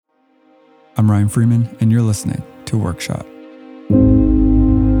I'm Ryan Freeman, and you're listening to Workshop.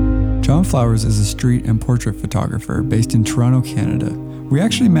 John Flowers is a street and portrait photographer based in Toronto, Canada. We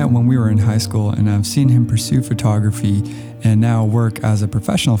actually met when we were in high school, and I've seen him pursue photography and now work as a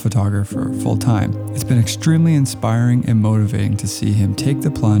professional photographer full-time. It's been extremely inspiring and motivating to see him take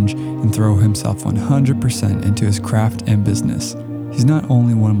the plunge and throw himself 100% into his craft and business. He's not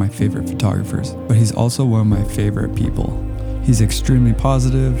only one of my favorite photographers, but he's also one of my favorite people. He's extremely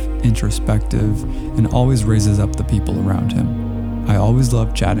positive, introspective, and always raises up the people around him. I always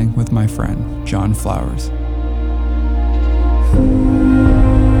love chatting with my friend, John Flowers.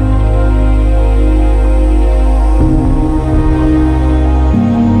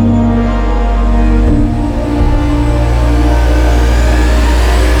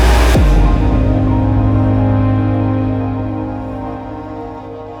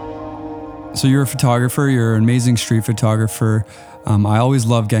 So you're a photographer, you're an amazing street photographer. I always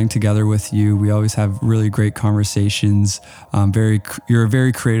love getting together with you. We always have really great conversations. You're a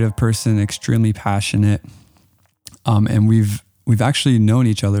very creative person, extremely passionate. And we've actually known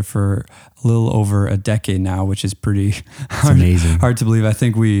each other for a little over a decade now, which is pretty hard to believe. I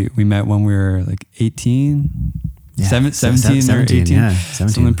think we met when we were like 18, 17 or 18, yeah, 17.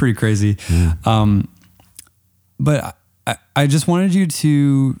 Something pretty crazy. Yeah. But I just wanted you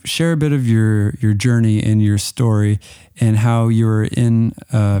to share a bit of your journey and your story and how you were in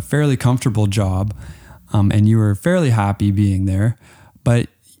a fairly comfortable job and you were fairly happy being there. But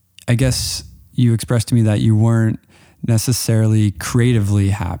I guess you expressed to me that you weren't necessarily creatively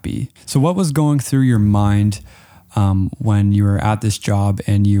happy. So what was going through your mind when you were at this job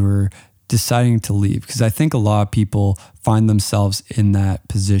and you were deciding to leave? Because I think a lot of people find themselves in that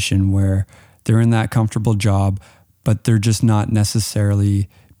position where they're in that comfortable job, but they're just not necessarily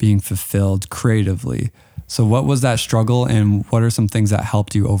being fulfilled creatively. So what was that struggle, and what are some things that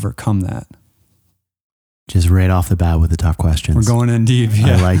helped you overcome that? Just right off the bat with the tough questions. We're going in deep.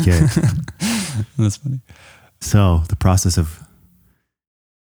 Yeah. I like it. That's funny. So the process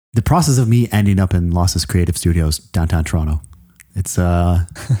of me ending up in Losses Creative Studios, downtown Toronto, it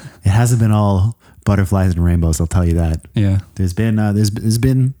hasn't been all butterflies and rainbows. I'll tell you that. Yeah. There's been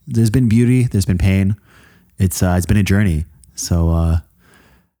beauty. There's been pain. It's been a journey. So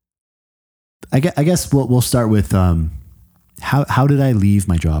I guess we'll start with how did I leave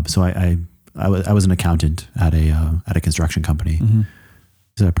my job? So I was an accountant at a construction company. Mm-hmm.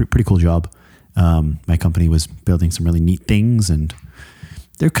 It's a pretty cool job. My company was building some really neat things, and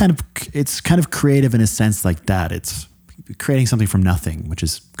it's kind of creative in a sense like that. It's creating something from nothing, which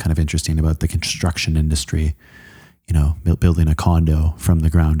is kind of interesting about the construction industry. You know, building a condo from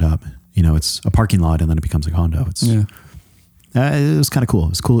the ground up. You know, it's a parking lot and then it becomes a condo. It was kind of cool.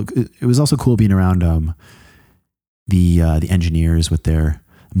 It was cool. It was also cool being around the engineers with their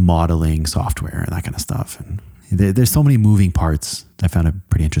modeling software and that kind of stuff. And there's so many moving parts. I found it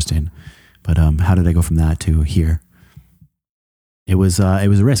pretty interesting. But how did I go from that to here? It was a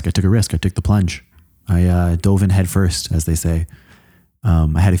risk. I took a risk. I took the plunge. I dove in head first, as they say.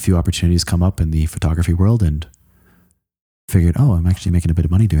 I had a few opportunities come up in the photography world and figured, I'm actually making a bit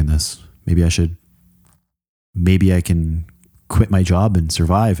of money doing this. Maybe I can quit my job and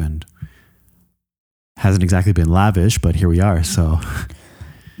survive. And hasn't exactly been lavish, but here we are. So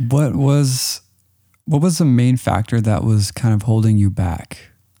what was the main factor that was kind of holding you back?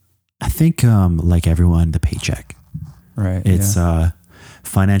 I think, like everyone, the paycheck. Right. It's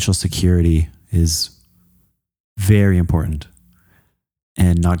financial security is very important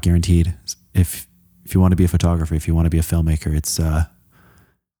and not guaranteed. If you want to be a photographer, if you want to be a filmmaker, it's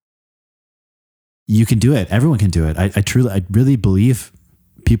you can do it. Everyone can do it. I really believe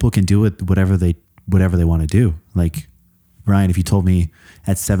people can do it, whatever they want to do. Like Ryan, if you told me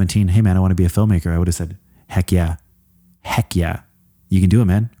at 17, hey man, I want to be a filmmaker, I would have said, heck yeah, you can do it,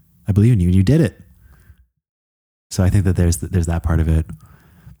 man. I believe in you, and you did it. So I think that there's that part of it.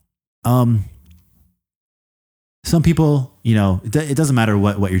 Some people, you know, it doesn't matter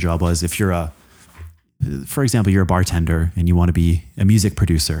what your job was. If you're for example, you're a bartender and you want to be a music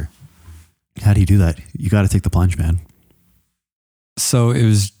producer. How do you do that? You got to take the plunge, man. So it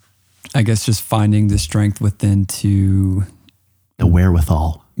was, I guess, just finding the strength within to... The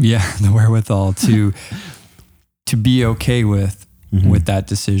wherewithal. Yeah, the wherewithal to be okay with that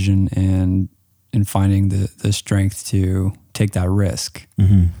decision and finding the strength to take that risk.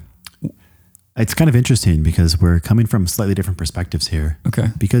 Mm-hmm. It's kind of interesting because we're coming from slightly different perspectives here. Okay.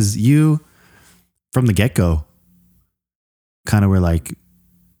 Because you... from the get-go, kind of were like,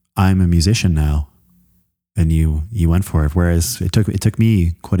 I'm a musician now, and you went for it. Whereas it took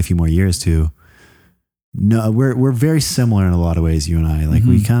me quite a few more years to. No, we're very similar in a lot of ways. You and I, like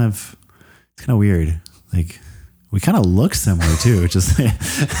we kind of kind of weird. Like we kind of look similar too, just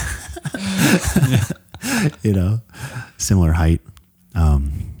you know, similar height,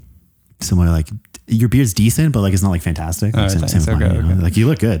 similar, like your beard's decent, but like it's not like fantastic. Like, Thanks. line, Okay, you know? okay. Like you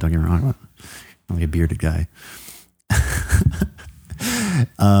look good. Don't get me wrong. I'm not like a bearded guy.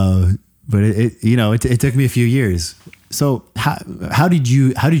 But it took me a few years. So how did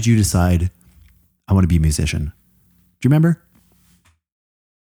you decide I want to be a musician? Do you remember?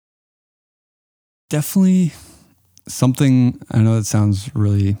 Definitely something, I know it sounds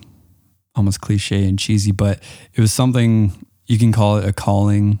really almost cliche and cheesy, but it was something, you can call it a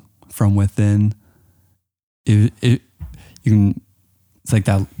calling from within. It's like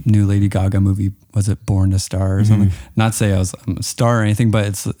that new Lady Gaga movie, was it Born to Star or something? Not to say I'm a star or anything, but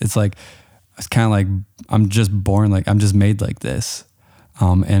it's like, it's kind of like, I'm just born, like I'm just made like this.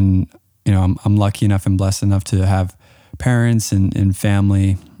 And you know, I'm lucky enough and blessed enough to have parents and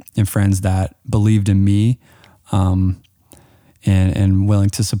family and friends that believed in me, and willing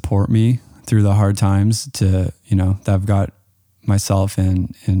to support me through the hard times, to, you know, that I've got myself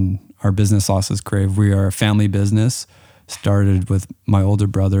and our business, Lossless Crave. We are a family business, started with my older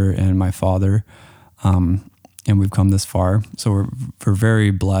brother and my father. And we've come this far. So we're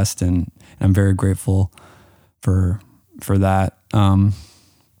very blessed, and I'm very grateful for that.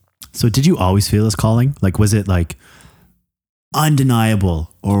 So did you always feel this calling? Like, was it like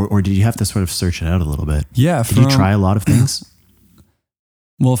undeniable, or did you have to sort of search it out a little bit? Yeah. Did you try a lot of things?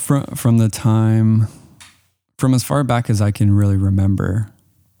 Well, from the time, from as far back as I can really remember,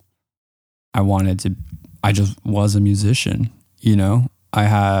 I just was a musician, you know? I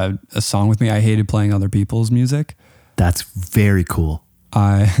had a song with me. I hated playing other people's music. That's very cool.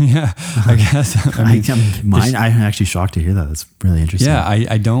 I guess. I'm actually shocked to hear that. That's really interesting. Yeah,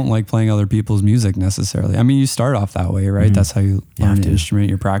 I don't like playing other people's music necessarily. I mean, you start off that way, right? That's how you learn an instrument.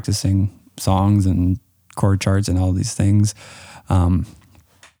 You're practicing songs and chord charts and all these things,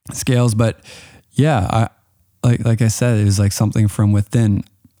 scales. But yeah, like I said, it was like something from within.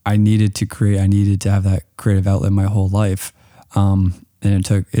 I needed to create. I needed to have that creative outlet my whole life, and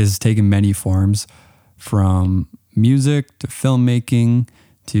it's taken many forms, from music to filmmaking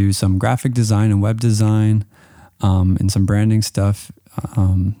to some graphic design and web design, and some branding stuff,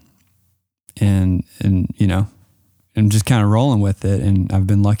 and you know, and just kind of rolling with it. And I've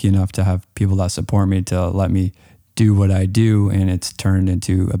been lucky enough to have people that support me to let me do what I do, and it's turned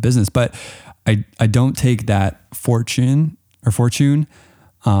into a business. But I don't take that fortune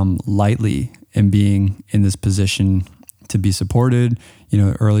lightly, in being in this position to be supported, you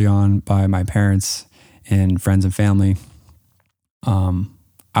know, early on by my parents and friends and family. I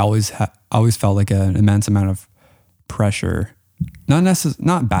always felt like an immense amount of pressure,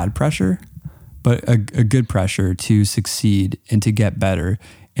 not bad pressure, but a good pressure to succeed and to get better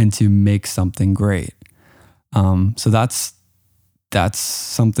and to make something great. So that's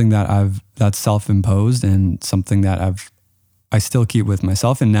something that's self-imposed, and something that I still keep with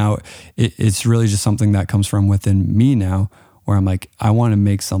myself. And now it's really just something that comes from within me now, where I'm like, I want to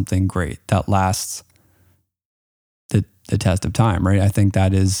make something great that lasts the test of time, right? I think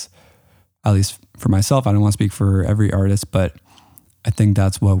that is, at least for myself, I don't want to speak for every artist, but I think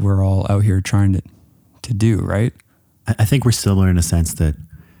that's what we're all out here trying to do, right? I think we're similar in a sense that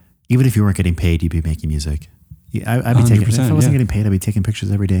even if you weren't getting paid, you'd be making music. I'd be taking, if I wasn't getting paid, I'd be taking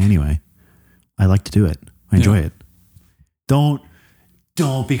pictures every day anyway. I like to do it. I enjoy it. Don't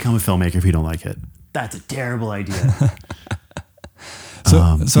become a filmmaker if you don't like it. That's a terrible idea. So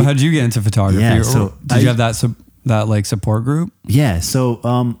how did you get into photography? Yeah, so did you have that like support group? Yeah.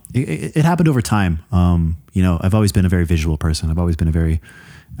 So it happened over time. You know, I've always been a very visual person. I've always been a very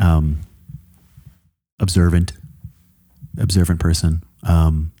observant person.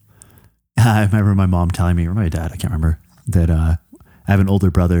 I remember my mom telling me, or my dad, I can't remember, that I have an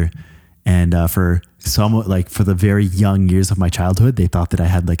older brother, and for the very young years of my childhood, they thought that I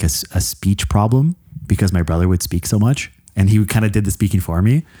had like a speech problem because my brother would speak so much, and he kind of did the speaking for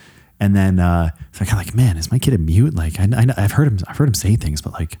me. And then so I kind of like, man, is my kid a mute? Like I've heard him say things,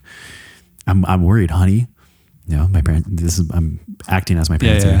 but like I'm worried, honey. You know, my parents. I'm acting as my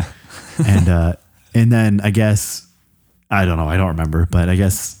parents are. And then I guess, I don't know, I don't remember, but I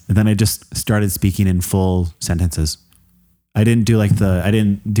guess then I just started speaking in full sentences. I didn't do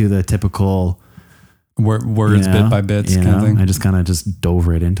the typical words, bit by bits kind of thing. I just kind of just dove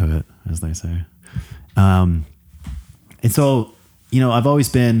right into it, as they say. And so, you know, I've always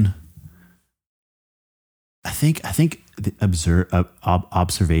been, I think the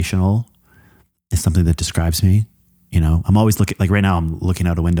observational is something that describes me. You know, I'm always looking, like right now I'm looking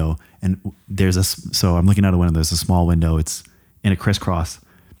out a window, and I'm looking out a window. There's a small window. It's in a crisscross,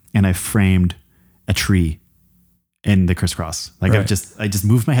 and I framed a tree in the crisscross. Like I just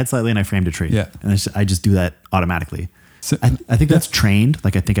moved my head slightly and I framed a tree. Yeah. And I just do that automatically. So, I think that's trained.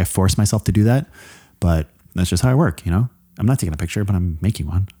 Like I think I force myself to do that, but that's just how I work. You know, I'm not taking a picture, but I'm making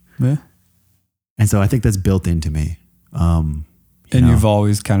one. Yeah. And so I think that's built into me. You've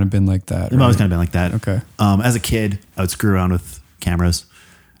always kind of been like that. I've always kind of been like that. Okay. As a kid, I would screw around with cameras.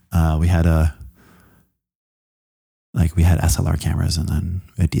 We had SLR cameras and then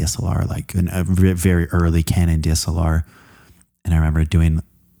a DSLR, like a very early Canon DSLR. And I remember doing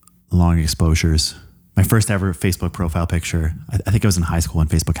long exposures. My first ever Facebook profile picture, I think I was in high school when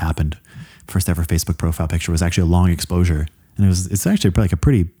Facebook happened. First ever Facebook profile picture was actually a long exposure. And it's actually like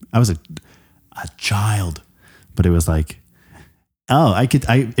I was a child, but it was like,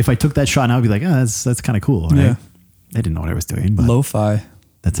 if I took that shot now, I'd be like, that's kind of cool. Right? Yeah. I didn't know what I was doing, but Lo-fi.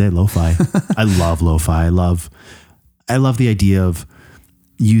 that's it. Lo-fi. I love lo-fi. I love the idea of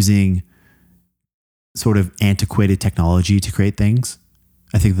using sort of antiquated technology to create things.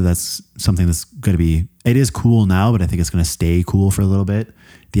 I think that's something that's going to be, it is cool now, but I think it's going to stay cool for a little bit.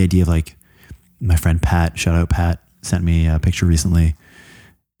 The idea of like my friend Pat, shout out Pat, sent me a picture recently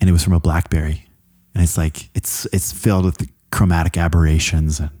and it was from a BlackBerry. And it's like, it's filled with chromatic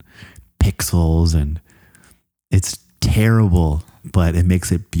aberrations and pixels and it's terrible, but it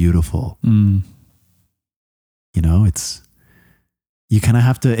makes it beautiful. Mm. You know, you kind of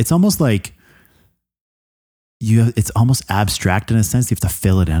have to, it's almost like it's almost abstract in a sense. You have to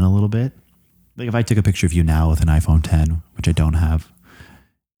fill it in a little bit. Like if I took a picture of you now with an iPhone 10, which I don't have,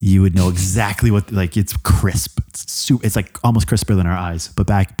 you would know exactly what, like it's crisp. It's like almost crisper than our eyes. But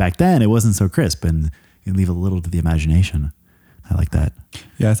back then it wasn't so crisp and you leave a little to the imagination. I like that.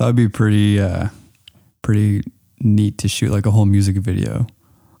 Yeah. I thought it'd be pretty neat to shoot like a whole music video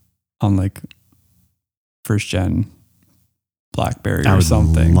on like first gen BlackBerry or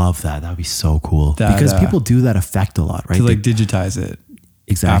something. I would love that. That would be so cool. That, because people do that effect a lot, right? To like digitize it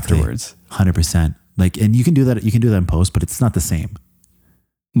exactly afterwards. 100%. Like, and you can do that in post, but it's not the same.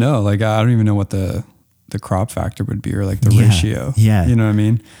 No, like I don't even know what the crop factor would be or like the ratio. Yeah. You know what I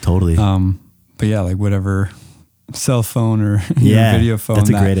mean? Totally. But yeah, like whatever cell phone or video phone. That's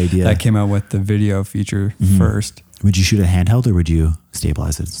a great idea. That came out with the video feature first. Would you shoot a handheld or would you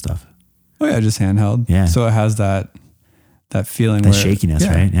stabilize it and stuff? Oh yeah, just handheld. Yeah. So it has that feeling, that shakiness,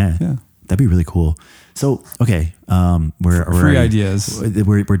 right? Yeah. That'd be really cool. So, okay. We're free already, ideas.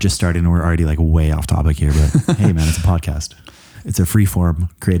 We're just starting and we're already like way off topic here, but hey man, it's a podcast. It's a free form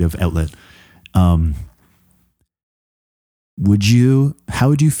creative outlet. How would you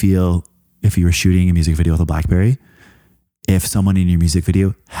feel if you were shooting a music video with a BlackBerry, if someone in your music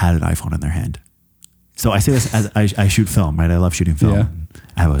video had an iPhone in their hand? So I say this as I shoot film, right? I love shooting film. Yeah.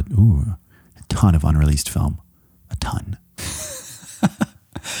 I have a ton of unreleased film, a ton.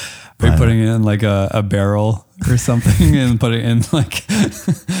 Are you putting it in like a barrel or something and put it in like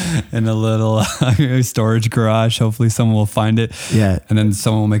in a little storage garage? Hopefully someone will find it. Yeah. And then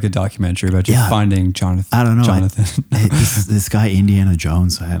someone will make a know about you finding Jonathan. I don't know. Jonathan. This guy, Indiana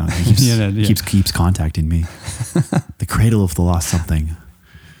Jones, I don't know. He keeps contacting me. The cradle of the lost something.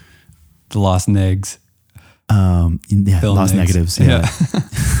 The lost negs. Lost negatives. Yeah.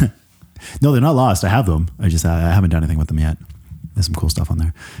 No, they're not lost. I have them. I haven't done anything with them yet. There's some cool stuff on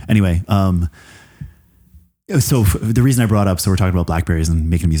there. Anyway, so the reason I brought up, so we're talking about BlackBerries and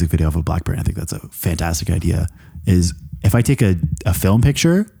making a music video of a BlackBerry, I think that's a fantastic idea, is if I take a film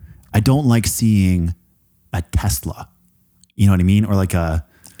picture, I don't like seeing a Tesla. You know what I mean? Or like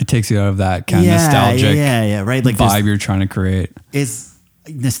it takes you out of that kind of nostalgic right? Like vibe you're trying to create.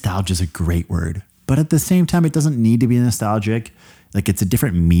 Nostalgia is a great word, but at the same time, it doesn't need to be nostalgic. Like it's a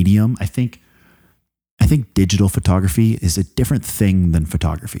different medium. I think digital photography is a different thing than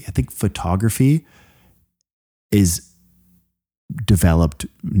photography. I think photography is developed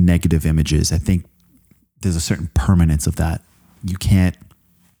negative images. I think there's a certain permanence of that. You can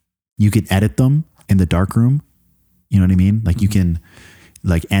edit them in the darkroom. You know what I mean? Like you can,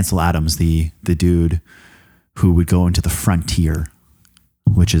 like Ansel Adams, the dude who would go into the frontier,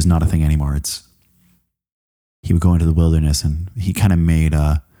 which is not a thing anymore. He would go into the wilderness and he kind of made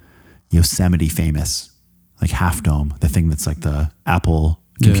Yosemite famous. Like Half Dome, the thing that's like the Apple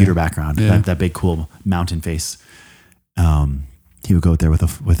computer background, that big cool mountain face. He would go out there with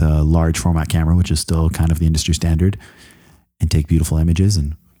a large format camera, which is still kind of the industry standard, and take beautiful images.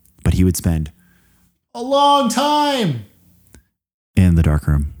 But he would spend a long time in the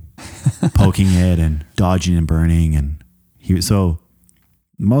darkroom, poking it and dodging and burning. And so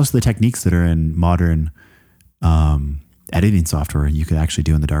most of the techniques that are in modern editing software, you could actually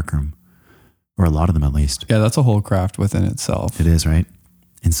do in the darkroom. Or a lot of them at least. Yeah, that's a whole craft within itself. It is, right?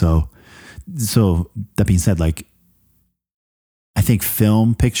 And so that being said, like, I think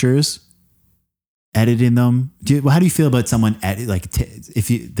film pictures, editing them. How do you feel about someone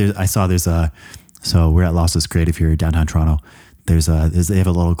so we're at Lossless Creative here downtown Toronto. They have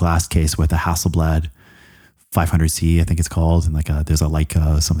a little glass case with a Hasselblad 500C, I think it's called, and there's a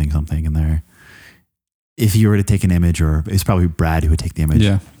Leica something in there. If you were to take an image, or it's probably Brad who would take the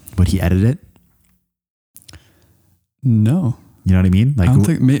image, would he edit it? No. You know what I mean? Like, I don't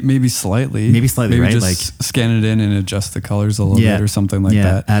think, maybe slightly. Maybe, right? Just like scan it in and adjust the colors a little bit or something like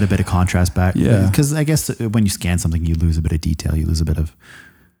that. Add a bit of contrast back. Yeah. Because I guess when you scan something, you lose a bit of detail. You lose a bit of.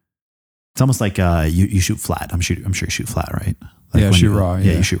 It's almost like you shoot flat. I'm sure you shoot flat, right? Like shoot raw.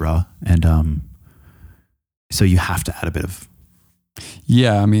 Yeah, you shoot raw, and so you have to add a bit of.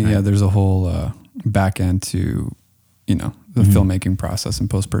 Yeah, I mean, right? There's a whole back end to, the filmmaking process and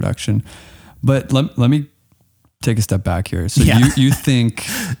post production, but let me take a step back here. So you think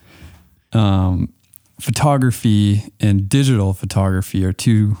photography and digital photography are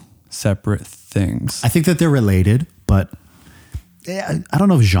two separate things? I think that they're related, but I don't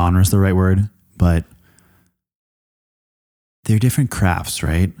know if genre is the right word, but they're different crafts,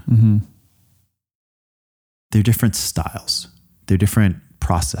 right? Mm-hmm. They're different styles. They're different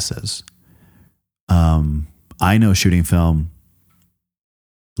processes. I know shooting film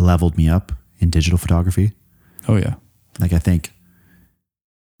leveled me up in digital photography. Oh yeah. Like I think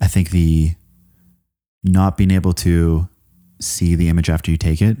the not being able to see the image after you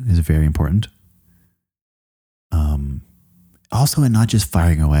take it is very important. Also, and not just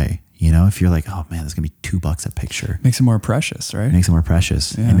firing away, if you're like, oh man, there's gonna be $2 a picture. Makes it more precious, right? It makes it more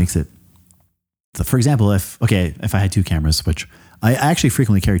precious. Yeah. It makes it, so for example, if I had two cameras, which I actually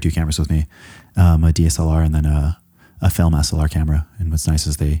frequently carry two cameras with me, a DSLR and then a film SLR camera. And what's nice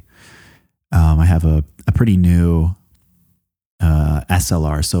is I have a pretty new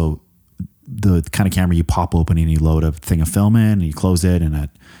SLR. So the kind of camera you pop open and you load a thing of film in and you close it and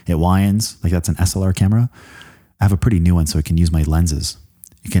it winds, like that's an SLR camera. I have a pretty new one, so it can use my lenses.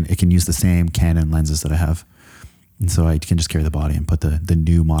 It can use the same Canon lenses that I have. And so I can just carry the body and put the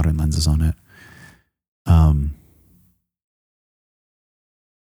new modern lenses on it.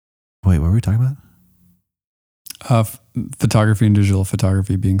 Wait, what were we talking about? Photography and digital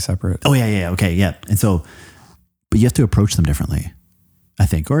photography being separate. Oh yeah. Okay. Yeah. And so, but you have to approach them differently, I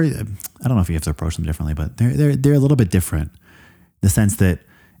think, or I don't know if you have to approach them differently, but they're a little bit different. The sense that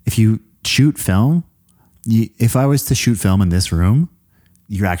if you shoot film, if I was to shoot film in this room,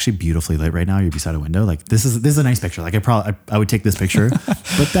 you're actually beautifully lit right now. You're beside a window. Like this is a nice picture. Like I would take this picture,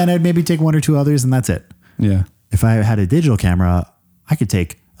 but then I'd maybe take one or two others and that's it. Yeah. If I had a digital camera, I could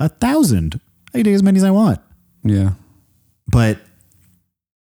take 1,000. I could take as many as I want. Yeah. But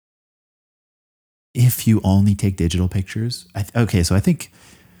if you only take digital pictures, so I think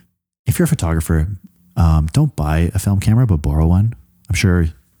if you're a photographer, don't buy a film camera, but borrow one. I'm sure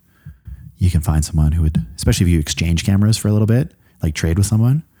you can find someone who would, especially if you exchange cameras for a little bit, like trade with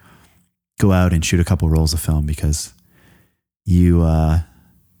someone, go out and shoot a couple rolls of film, because you have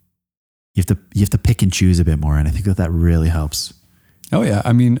to pick and choose a bit more. And I think that really helps. Oh yeah.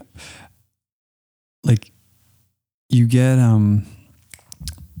 I mean, like you get,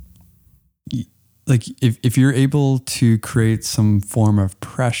 like if you're able to create some form of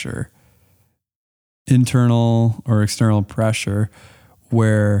pressure, internal or external pressure,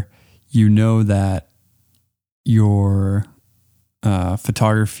 where you know that your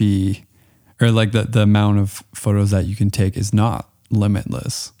photography, or like the amount of photos that you can take is not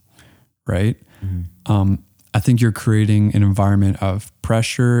limitless, right? Mm-hmm. I think you're creating an environment of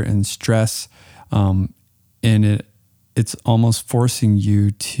pressure and stress, and it's almost forcing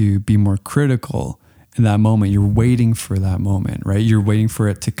you to be more critical in that moment. You're waiting for that moment, right? You're waiting for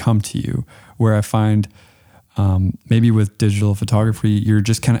it to come to you. Where I find maybe with digital photography, you're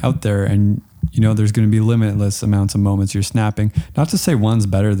just kind of out there and there's going to be limitless amounts of moments you're snapping. Not to say one's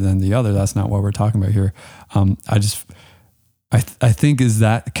better than the other. That's not what we're talking about here. I think is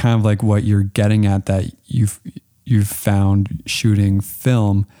that kind of like what you're getting at, that you've found shooting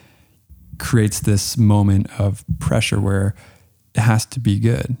film creates this moment of pressure where it has to be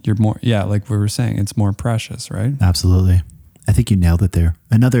good. You're more, like we were saying, it's more precious, right? Absolutely. I think you nailed it there.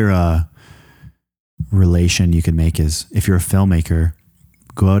 Another relation you can make is, if you're a filmmaker,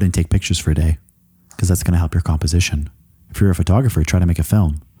 go out and take pictures for a day, because that's going to help your composition. If you're a photographer, try to make a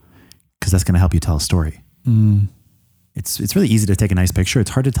film, because that's going to help you tell a story. Mm. It's really easy to take a nice picture.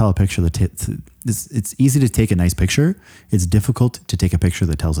 It's hard to tell a picture it's easy to take a nice picture. It's difficult to take a picture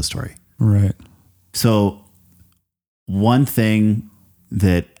that tells a story. Right. So one thing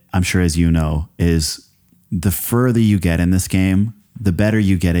that I'm sure, as you know, is the further you get in this game, the better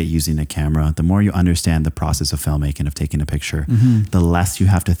you get at using a camera, the more you understand the process of filmmaking, of taking a picture, the less you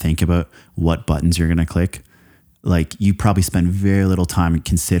have to think about what buttons you're going to click. Like you probably spend very little time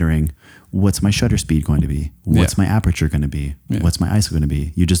considering what's my shutter speed going to be? What's my aperture going to be? What's my ISO going to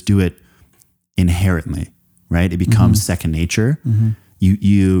be? You just do it inherently, right? It becomes second nature.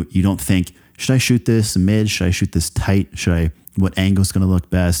 You don't think, should I shoot this mid? Should I shoot this tight? What angle is going to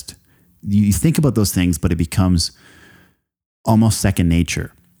look best? You think about those things, but it becomes almost second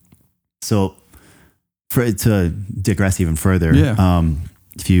nature. So to digress even further,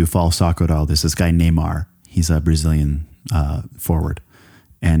 if you follow soccer at all, there's this guy Neymar. He's a Brazilian forward.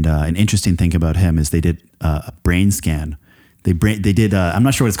 And an interesting thing about him is they did a brain scan. They did, I'm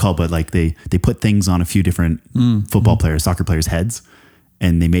not sure what it's called, but like they put things on a few different football players, soccer players' heads,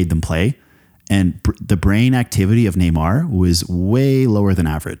 and they made them play. And the brain activity of Neymar was way lower than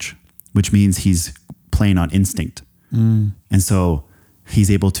average, which means he's playing on instinct. And so he's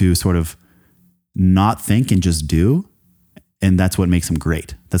able to sort of not think and just do. And that's what makes him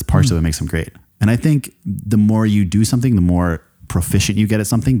great. That's partially what makes him great. And I think the more you do something, the more proficient you get at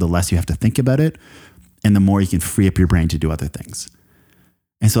something, the less you have to think about it. And the more you can free up your brain to do other things.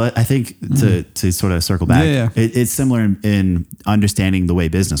 And so I think to sort of circle back, it's similar in understanding the way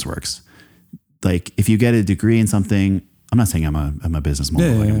business works. Like if you get a degree in something, I'm not saying I'm a business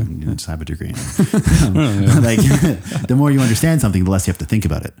mogul. I just have a degree. Like the more you understand something, the less you have to think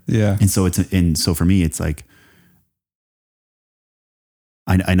about it. Yeah. And so for me, it's like,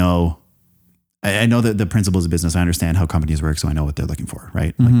 I know that the principles of business, I understand how companies work. So I know what they're looking for,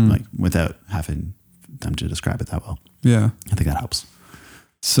 right? Like without having them to describe it that well. Yeah. I think that helps.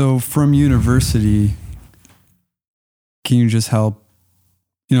 So from university, can you just help,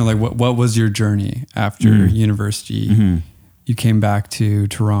 like what was your journey after university? You came back to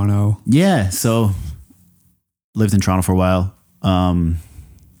Toronto. Yeah. So lived in Toronto for a while. I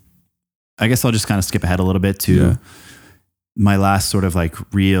guess I'll just kind of skip ahead a little bit to my last sort of like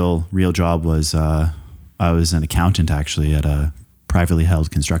real job was, I was an accountant actually at a privately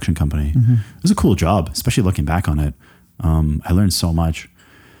held construction company. It was a cool job, especially looking back on it. I learned so much.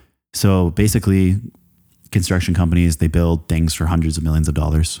 So basically construction companies, they build things for hundreds of millions of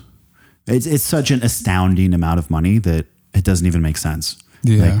dollars. It's such an astounding amount of money that it doesn't even make sense.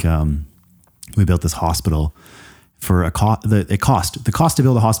 Yeah. Like, we built this hospital for the cost to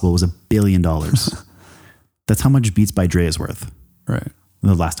build a hospital was $1 billion. That's how much Beats by Dre is worth. Right.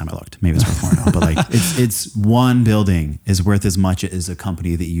 The last time I looked, maybe it's worth more now, but like it's one building is worth as much as a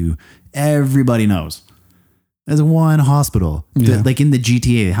company that everybody knows. There's one hospital. Like in the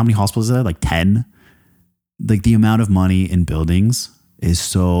GTA, how many hospitals are there? Like 10. Like the amount of money in buildings is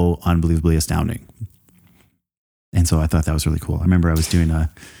so unbelievably astounding. And so I thought that was really cool. I remember I was doing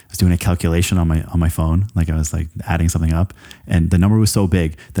a calculation on my phone. Like I was like adding something up and the number was so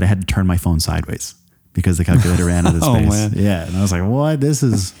big that I had to turn my phone sideways because the calculator ran out of space. Man. Yeah. And I was like, what? This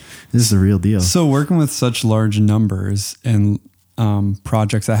is a real deal. So working with such large numbers and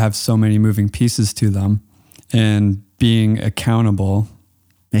projects that have so many moving pieces to them and being accountable.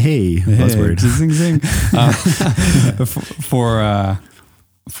 Hey, buzzword. Zing, zing.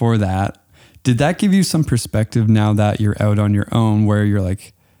 For that, did that give you some perspective now that you're out on your own where you're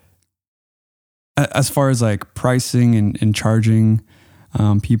like, as far as like pricing and charging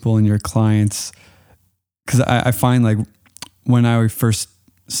people and your clients? Because I find like when I first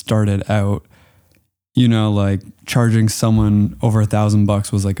started out, like charging someone over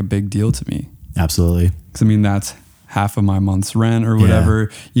 $1,000 was like a big deal to me. Absolutely. Because I mean, that's half of my month's rent or whatever,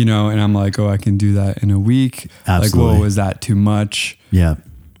 and I'm like, oh, I can do that in a week. Absolutely. Like, whoa, is that too much? Yeah.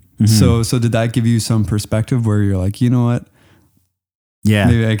 So did that give you some perspective where you're like, you know what? Yeah.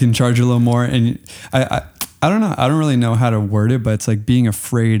 Maybe I can charge a little more. And I don't know. I don't really know how to word it, but it's like being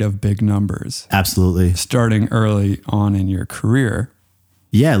afraid of big numbers. Absolutely. Starting early on in your career.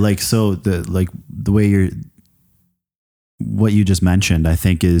 Yeah. Like, so the way what you just mentioned, I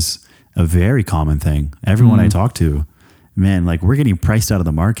think is a very common thing. Everyone I talk to, man, like we're getting priced out of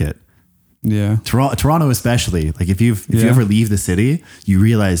the market. Yeah. Toronto, especially, like if you ever leave the city, you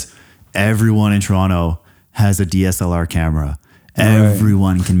realize everyone in Toronto has a DSLR camera.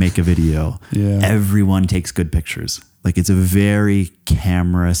 Everyone can make a video. Yeah. Everyone takes good pictures. Like it's a very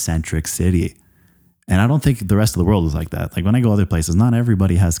camera centric city. And I don't think the rest of the world is like that. Like when I go other places, not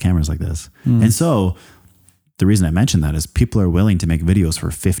everybody has cameras like this. And so the reason I mention that is people are willing to make videos for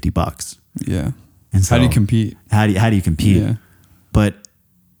 $50. Yeah. And so how do you compete? How do you compete? Yeah. But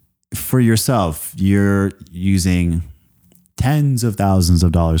for yourself, you're using tens of thousands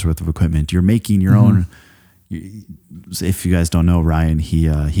of dollars worth of equipment. You're making your own. If you guys don't know Ryan,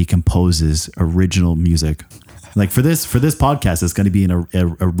 he composes original music Like for this podcast, it's going to be an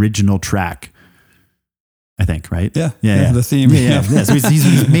original track. I think, right? Yeah. The theme. Yeah. So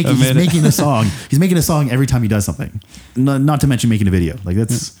he's making a song. He's making a song every time he does something. Not to mention making a video. Like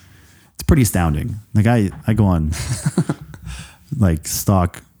it's pretty astounding. Like I go on like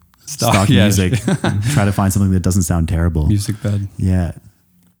stock music, try to find something that doesn't sound terrible. Music bed. Yeah.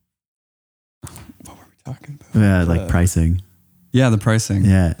 What were we talking about? Yeah, like pricing. Yeah, the pricing.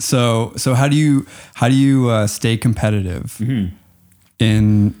 Yeah. So how do you stay competitive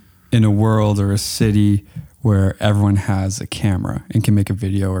in a world or a city where everyone has a camera and can make a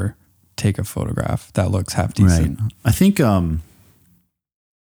video or take a photograph that looks half decent? Right. I think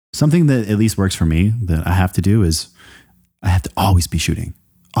something that at least works for me that I have to do is I have to always be shooting.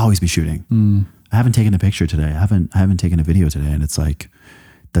 Always be shooting. I haven't taken a picture today. I haven't taken a video today, and it's like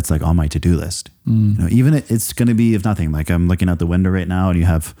that's like on my to-do list. You know, even it's going to be, if nothing, like I'm looking out the window right now, and you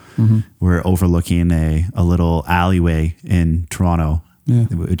have we're overlooking a little alleyway in Toronto. Yeah.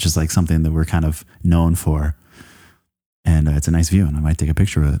 Which is like something that we're kind of known for. And it's a nice view, and I might take a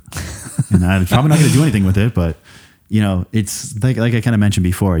picture of it. And I'm probably not going to do anything with it, but you know, it's like I kind of mentioned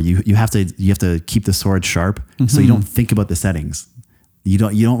before, you have to keep the sword sharp so you don't think about the settings. You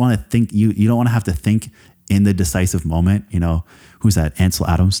don't want to think, you don't want to have to think in the decisive moment. You know, who's that? Ansel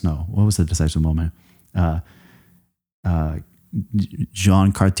Adams? No. What was the decisive moment?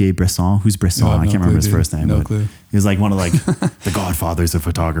 Jean Cartier-Bresson. Who's Bresson? I can't remember his first name. No clue. He was like one of like the godfathers of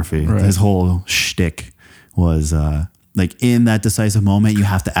photography. Right. His whole shtick was like in that decisive moment, you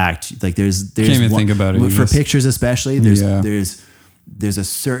have to act. Like there's can't even think about it. For pictures especially, there's a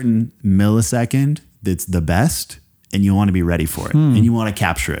certain millisecond that's the best, and you want to be ready for it, and you want to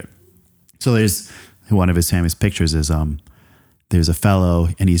capture it. So there's one of his famous pictures is there's a fellow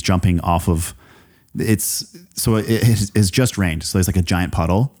and he's jumping off of. It's just rained. So there's like a giant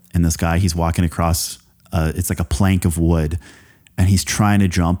puddle, and this guy, he's walking across, it's like a plank of wood, and he's trying to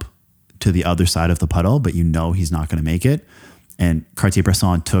jump to the other side of the puddle, but you know he's not going to make it. And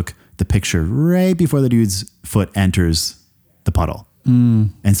Cartier-Bresson took the picture right before the dude's foot enters the puddle.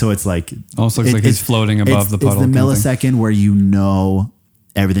 And so it's like, almost looks like he's floating above the puddle. It's the millisecond where you know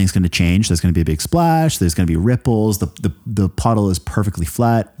everything's going to change. There's going to be a big splash. There's going to be ripples. The puddle is perfectly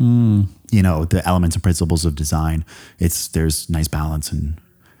flat. You know, the elements and principles of design. There's nice balance, and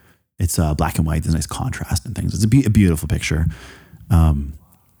it's black and white. There's nice contrast and things. It's a beautiful picture.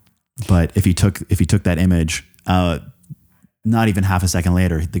 But if he took that image, not even half a second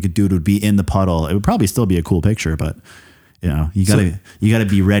later, the dude would be in the puddle. It would probably still be a cool picture, but you know, you gotta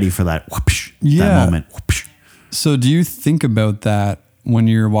be ready for that whoosh, that moment. Whoosh. So do you think about that when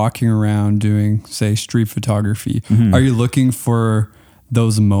you're walking around doing, say, street photography? Are you looking for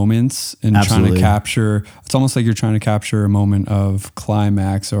those moments and trying to capture? It's almost like you're trying to capture a moment of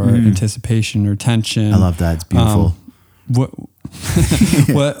climax or anticipation or tension. I love that. It's beautiful.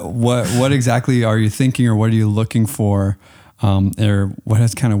 What exactly are you thinking, or what are you looking for, or what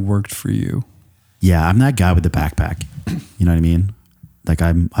has kind of worked for you? Yeah, I'm that guy with the backpack. You know what I mean? Like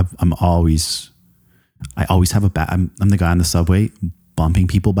I always have a bag. I'm the guy on the subway bumping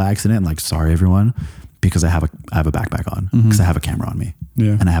people by accident. And like, sorry everyone, because I have a backpack on, because I have a camera on me,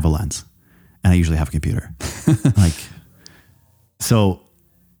 and I have a lens, and I usually have a computer. Like, so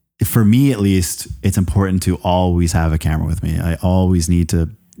for me at least, it's important to always have a camera with me. I always need to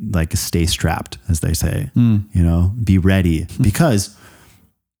like stay strapped, as they say. You know, be ready, because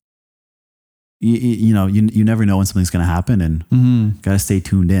you know, you never know when something's going to happen, and got to stay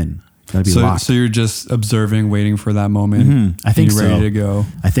tuned in. Got to be locked. So you're just observing, waiting for that moment. I think so. Ready to go.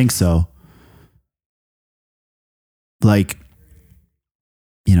 I think so. Like,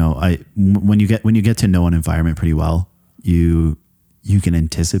 you know, when you get to know an environment pretty well, you can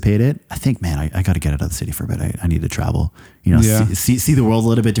anticipate it. I think, man, I got to get out of the city for a bit. I need to travel, you know, see the world a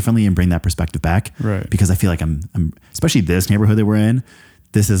little bit differently and bring that perspective back. Right. Because I feel like I'm especially this neighborhood that we're in.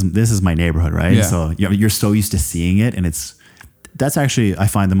 This is my neighborhood, right? Yeah. So you're so used to seeing it, and that's actually, I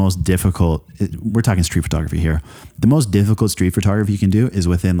find the most difficult. We're talking street photography here. The most difficult street photography you can do is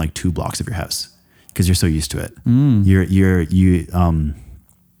within like 2 blocks of your house, because you're so used to it.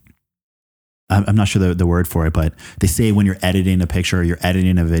 I'm not sure the word for it, but they say when you're editing a picture or you're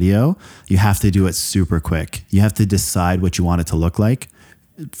editing a video, you have to do it super quick. You have to decide what you want it to look like.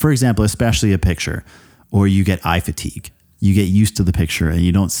 For example, especially a picture, or you get eye fatigue. You get used to the picture and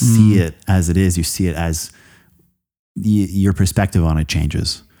you don't see it as it is. You see it as your perspective on it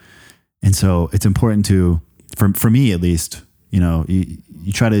changes. And so it's important to, for me at least, you know,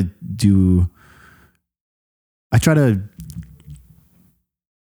 you try to do, can't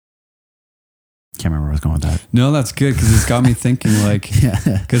remember where I was going with that. No, that's good, because it's got me thinking, like,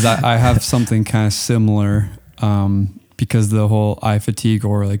 because I have something kind of similar. because the whole eye fatigue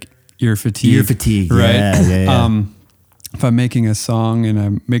or like ear fatigue, right? Yeah. If I'm making a song and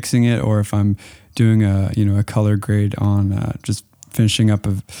I'm mixing it, or if I'm doing a color grade on just finishing up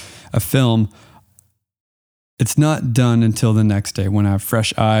a film, it's not done until the next day when I have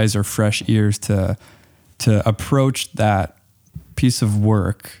fresh eyes or fresh ears to approach that piece of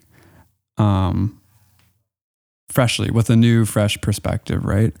work freshly with a new, fresh perspective,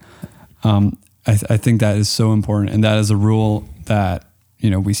 right? I think that is so important, and that is a rule that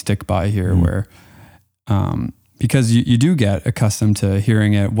we stick by here, where because you do get accustomed to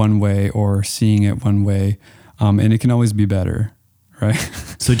hearing it one way or seeing it one way, and it can always be better, right?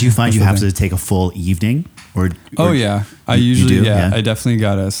 So do you find you have to take a full evening, or oh yeah, I usually do? Yeah, I definitely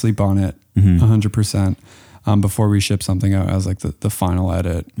gotta sleep on it 100%. Before we ship something out as like the final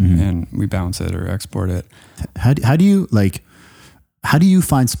edit, and we bounce it or export it. How do you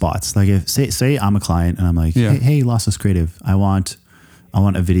find spots? Like if say I'm a client and I'm like, hey, Lossless Creative, I want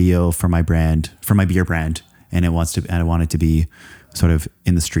a video for my brand, for my beer brand, and I want it to be sort of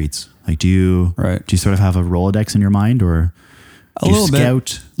in the streets. Like do you sort of have a Rolodex in your mind, or do you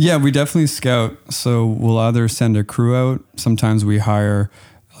scout? Yeah, we definitely scout. So we'll either send a crew out. Sometimes we hire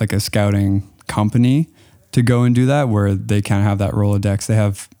like a scouting company to go and do that, where they kind of have that Rolodex. They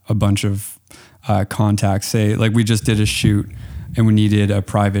have a bunch of contacts. Say like we just did a shoot and we needed a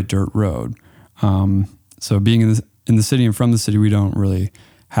private dirt road. So being in the city and from the city, we don't really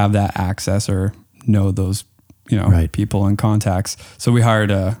have that access or know those people and contacts. So we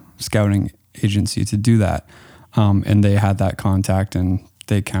hired a scouting agency to do that, and they had that contact and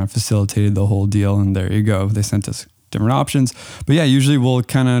they kind of facilitated the whole deal. And there you go. They sent us different options. But yeah, usually we'll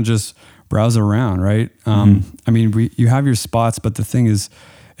kind of just browse around, right? I mean, you have your spots, but the thing is,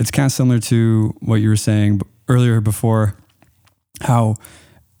 it's kind of similar to what you were saying earlier before, how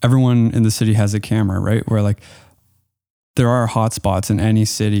everyone in the city has a camera, right? Where like there are hot spots in any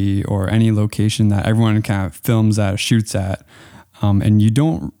city or any location that everyone kind of films at, shoots at, and you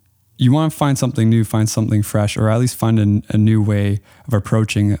want to find something new, find something fresh, or at least find a new way of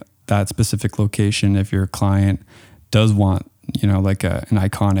approaching that specific location. If your client does want like an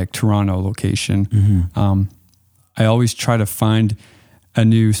iconic Toronto location. I always try to find a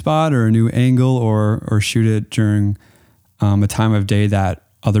new spot or a new angle or shoot it during a time of day that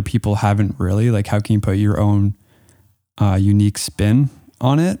other people haven't really. Like, how can you put your own unique spin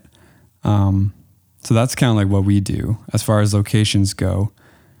on it? So that's kind of like what we do as far as locations go.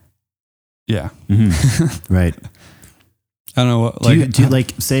 Yeah. Right. I don't know what, do you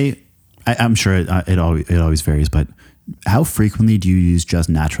like say, I'm sure it always varies, but how frequently do you use just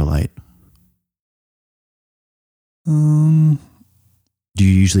natural light? Do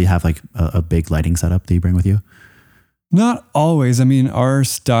you usually have like a big lighting setup that you bring with you? Not always. I mean, our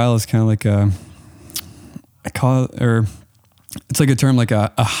style is kind of like it's like a term, like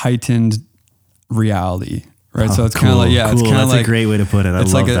a heightened reality, right? So it's kind of like, it's kind of like a great way to put it.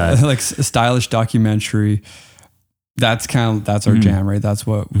 It's love like that. like a stylish documentary. That's our jam, right? That's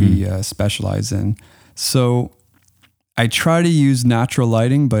what we specialize in. So I try to use natural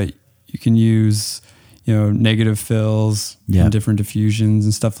lighting, but you can use, negative fills and different diffusions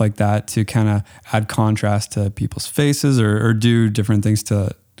and stuff like that to kind of add contrast to people's faces or do different things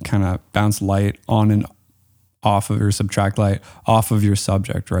to kind of bounce light on and off of, or subtract light off of your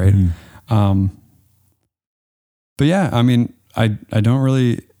subject, right? But yeah, I mean, I don't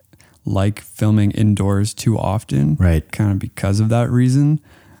really like filming indoors too often, right? Kind of because of that reason.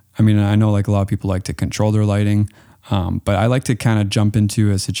 I mean, I know like a lot of people like to control their lighting, but I like to kind of jump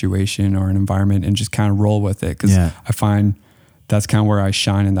into a situation or an environment and just kind of roll with it, because I find that's kind of where I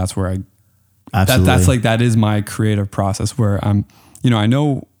shine, and that's where that is my creative process, where I'm, I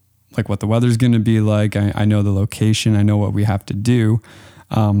know like what the weather's going to be like. I know the location, I know what we have to do,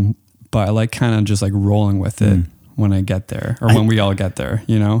 but I like kind of just like rolling with it when I get there, or when we all get there,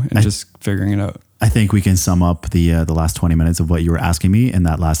 and just figuring it out. I think we can sum up the last 20 minutes of what you were asking me in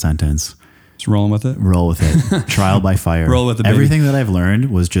that last sentence. Just rolling with it. Roll with it. Trial by fire. Roll with it. Everything that I've learned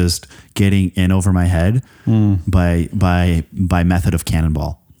was just getting in over my head by method of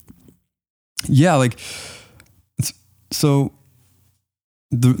cannonball. Yeah, like so.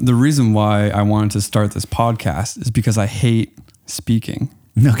 The reason why I wanted to start this podcast is because I hate speaking.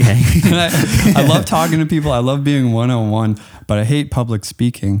 Okay. And I love talking to people. I love being one-on-one, but I hate public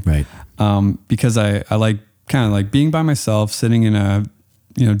speaking. Right. Because I like kind of like being by myself, sitting in a,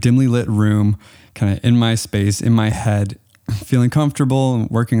 dimly lit room, kind of in my space, in my head, feeling comfortable and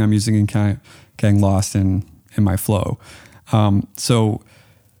working on music and kind of getting lost in my flow. So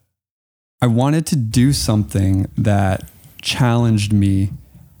I wanted to do something that challenged me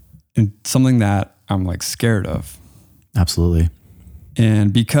and something that I'm like scared of. Absolutely.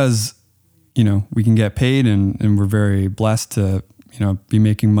 And because, you know, we can get paid and we're very blessed to, you know, be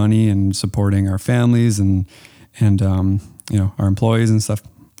making money and supporting our families and you know, our employees and stuff.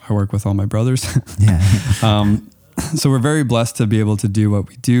 I work with all my brothers. Yeah. So we're very blessed to be able to do what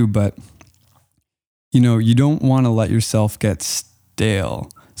we do, but you know, you don't want to let yourself get stale.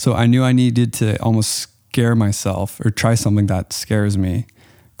 So I knew I needed to almost scare myself or try something that scares me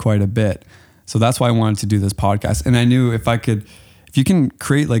quite a bit. So that's why I wanted to do this podcast. And I knew if you can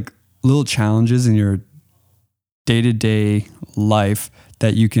create like little challenges in your day-to-day life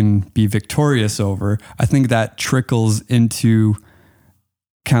that you can be victorious over, I think that trickles into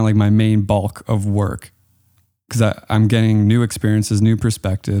kind of like my main bulk of work, because I'm getting new experiences, new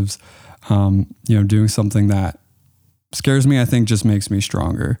perspectives, you know, doing something that scares me, I think just makes me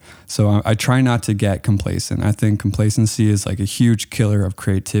stronger. So I try not to get complacent. I think complacency is like a huge killer of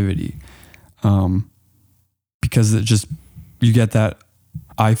creativity, because you get that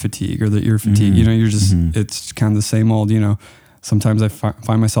eye fatigue or the ear fatigue, you know, you're just, it's kind of the same old, you know. Sometimes I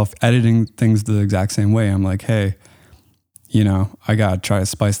find myself editing things the exact same way. I'm like, hey, you know, I got to try to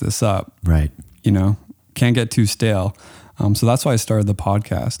spice this up. Right. You know, can't get too stale. So that's why I started the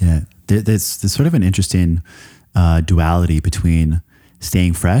podcast. Yeah. There's sort of an interesting duality between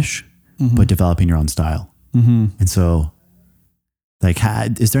staying fresh, but developing your own style. And so like,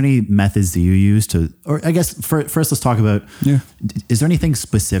 is there any methods that you use to, or I guess first let's talk about, is there anything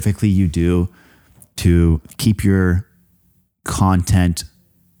specifically you do to keep your content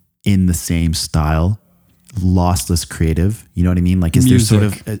in the same style, lossless creative? You know what I mean? Like, is music. there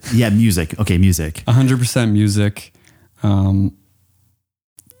sort of, music. Okay. Music. 100% music.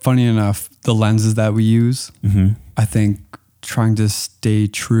 Funny enough, the lenses that we use, I think trying to stay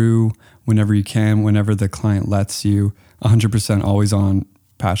true whenever you can, whenever the client lets you, 100% always on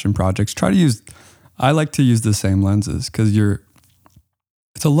passion projects. I like to use the same lenses because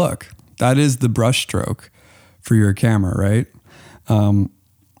it's a look. That is the brush stroke for your camera, right?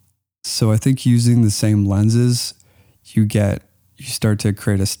 So I think using the same lenses, you start to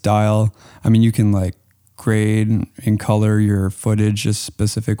create a style. I mean, you can like grade and color your footage a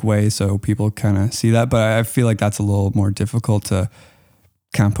specific way so people kind of see that, but I feel like that's a little more difficult to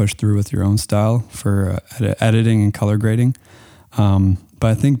kind of push through with your own style for editing and color grading. But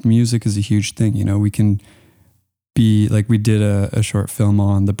I think music is a huge thing. You know, we can be like, we did a short film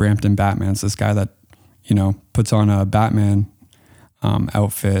on the Brampton Batmans, this guy that, you know, puts on a Batman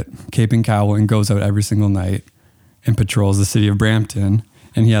outfit, cape and cowl, and goes out every single night and patrols the city of Brampton.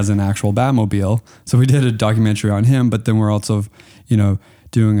 And he has an actual Batmobile. So we did a documentary on him, but then we're also, you know,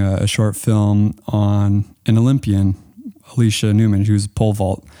 doing a short film on an Olympian, Alicia Newman, who's pole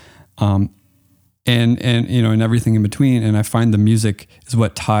vault, and you know, and everything in between. And I find the music is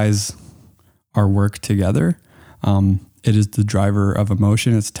what ties our work together. It is the driver of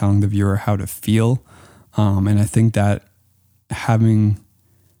emotion. It's telling the viewer how to feel. And I think that having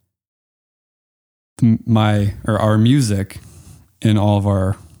our music in all of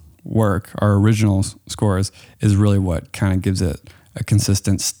our work, our original scores, is really what kind of gives it a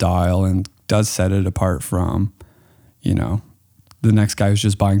consistent style and does set it apart from, you know, the next guy who's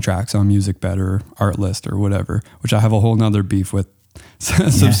just buying tracks on Music Better, Artlist, or whatever, which I have a whole nother beef with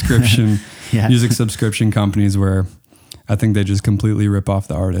subscription, music subscription companies, where I think they just completely rip off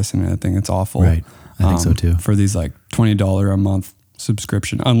the artist, and I think it's awful. Right. I think so too. For these like $20 a month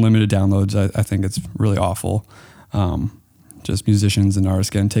subscription, unlimited downloads, I think it's really awful. Just musicians and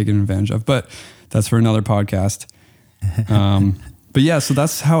artists getting taken advantage of, but that's for another podcast. But yeah, so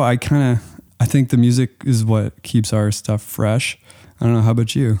that's how I think the music is what keeps our stuff fresh. I don't know. How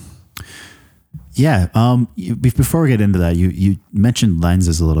about you? Yeah. Before we get into that, you mentioned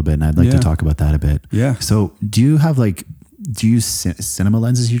lenses a little bit, and I'd like to talk about that a bit. Yeah. So do you use cinema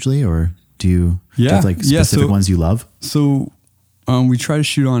lenses usually, or do you have like specific ones you love? So we try to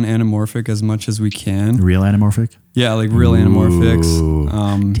shoot on anamorphic as much as we can. Real anamorphic? Yeah, like real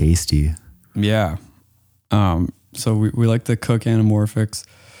anamorphics. Tasty. Yeah. So we like the Cooke anamorphics,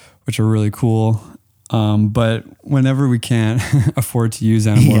 which are really cool. But whenever we can't afford to use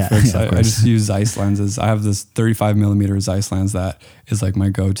anamorphics, I just use Zeiss lenses. I have this 35 millimeter Zeiss lens that is like my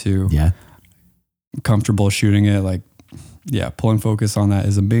go-to. Yeah. I'm comfortable shooting it. Like, pull and focus on that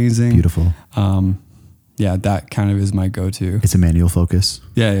is amazing. Beautiful. Yeah, that kind of is my go-to. It's a manual focus.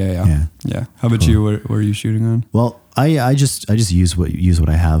 Yeah. How about you? What are you shooting on? Well, I just use what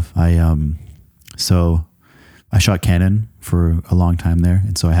I have. So I shot Canon for a long time there,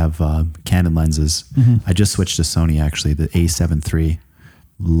 and so I have Canon lenses. I just switched to Sony, actually, the A7 III.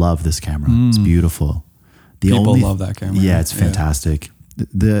 Love this camera. It's beautiful. People love that camera. Yeah, it's fantastic.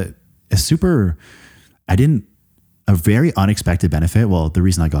 a very unexpected benefit. Well, the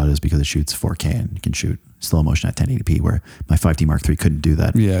reason I got it is because it shoots 4K and you can shoot slow motion at 1080p, where my 5D Mark III couldn't do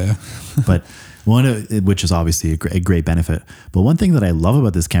that. Yeah. But which is obviously a great benefit. But one thing that I love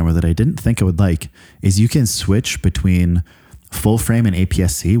about this camera that I didn't think I would like is you can switch between full frame and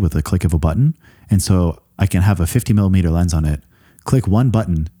APS-C with a click of a button. And so I can have a 50 millimeter lens on it, click one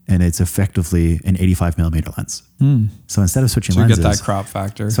button, and it's effectively an 85 millimeter lens. So instead of switching lenses, you get that crop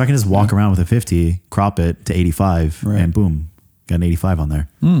factor. So I can just walk around with a 50, crop it to 85, Right. and boom, got an 85 on there.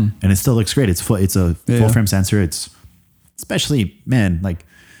 And it still looks great. It's a full frame sensor. It's especially, man, like,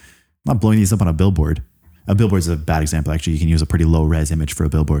 I'm not blowing these up on a billboard. A billboard's a bad example. Actually, you can use a pretty low res image for a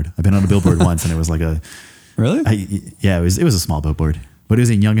billboard. I've been on a billboard once, and it was like Really? it was a small billboard, but it was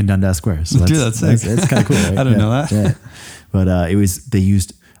in Yonge and Dundas Square. So Dude, that's sick. It's kind of cool. Right? I didn't know that. Yeah. But they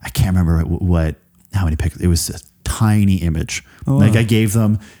used, I can't remember how many pixels. It was a tiny image. Oh, like wow. I gave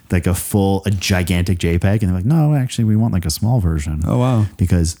them like a gigantic JPEG, and they're like, no, actually we want like a small version. Oh, wow.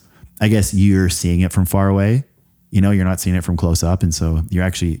 Because I guess you're seeing it from far away. You're not seeing it from close up. And so you're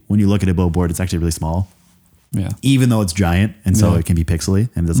actually, when you look at a billboard, it's actually really small. Yeah. Even though it's giant. And so it can be pixely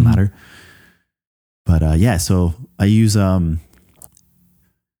and it doesn't matter. But so I use, I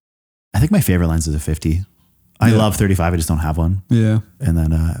think my favorite lens is a 50. I love 35. I just don't have one. Yeah. And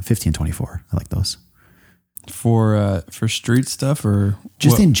then 50 and 24. I like those. For street stuff or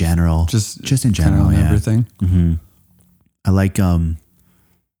Just what? in general. Just in general. Kind of Yeah. everything. Mm-hmm.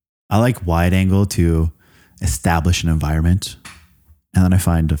 I like wide angle to establish an environment. And then I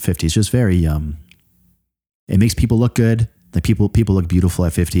find a 50 is just very, it makes people look good. Like people look beautiful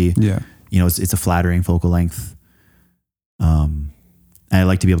at 50. Yeah. It's a flattering focal length. I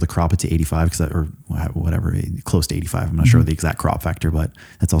like to be able to crop it to 85 or whatever, close to 85. I'm not sure the exact crop factor, but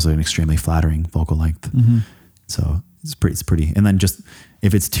that's also an extremely flattering focal length. So it's pretty. And then just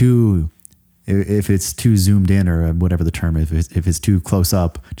if it's too zoomed in or whatever the term is, if it's too close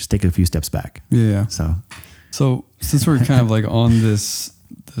up, just take a few steps back. Yeah. So since we're kind of like on this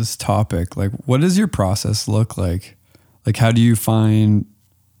topic, like what does your process look like? Like how do you find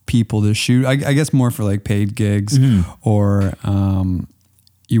people to shoot? I guess more for like paid gigs or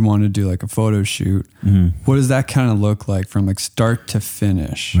you want to do like a photo shoot. What does that kind of look like from like start to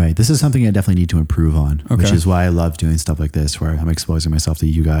finish? Right. This is something I definitely need to improve on, which Okay. is why I love doing stuff like this, where I'm exposing myself to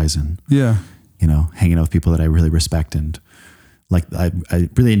you guys and, Yeah. hanging out with people that I really respect. And like, I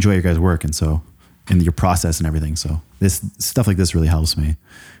really enjoy your guys' work. And so, and your process and everything. So this stuff like this really helps me.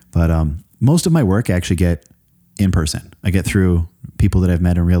 But most of my work I actually get in person. I get through people that I've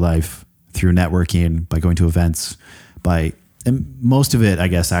met in real life, through networking, by going to events, and most of it, I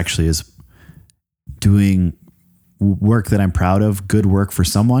guess, actually is doing work that I'm proud of, good work for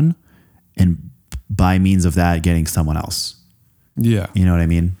someone, and by means of that, getting someone else. Yeah. You know what I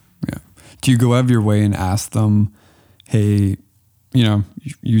mean? Yeah. Do you go out of your way and ask them, hey,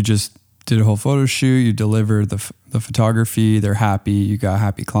 you just did a whole photo shoot, you delivered the photography, they're happy, you got a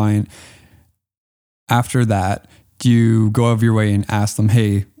happy client. After that, do you go out of your way and ask them,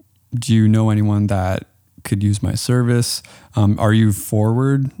 hey, do you know anyone that could use my service? Are you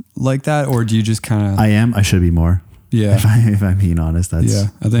forward like that? Or do you just kind of... I am. I should be more. Yeah. If I'm being honest, that's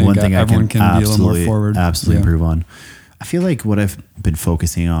I think one thing everyone can be a little more forward. Absolutely improve on. I feel like what I've been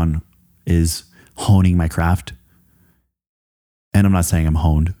focusing on is honing my craft. And I'm not saying I'm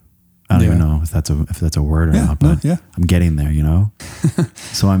honed. I don't even know if that's a word or not, but I'm getting there,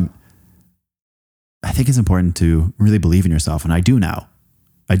 So I think it's important to really believe in yourself. And I do now.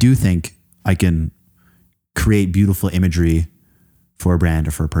 I do think I can create beautiful imagery for a brand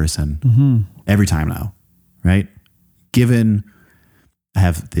or for a person every time now, right? Given I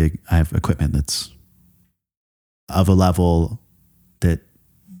have equipment that's of a level that,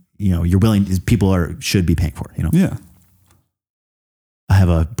 you're willing, people should be paying for, Yeah. I have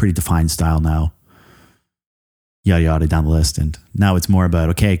a pretty defined style now, yada, yada down the list. And now it's more about,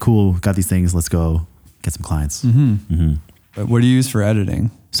 okay, cool. Got these things. Let's go get some clients. But what do you use for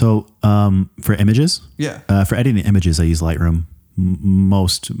editing? So, for images, for editing images, I use Lightroom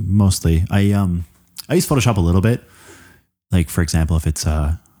mostly. I use Photoshop a little bit. Like, for example, if it's,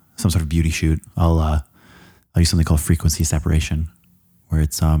 some sort of beauty shoot, I'll use something called frequency separation, where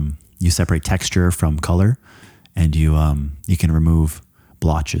it's, you separate texture from color, and you can remove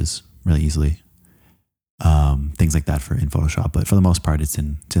blotches really easily. Things like that in Photoshop, but for the most part, it's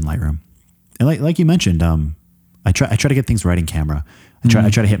in Lightroom. And like you mentioned, I try to get things right in camera. I try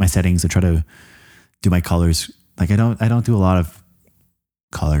to hit my settings. I try to do my colors. Like I don't do a lot of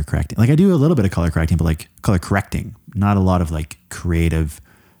color correcting. Like I do a little bit of color correcting, but like color correcting, not a lot of like creative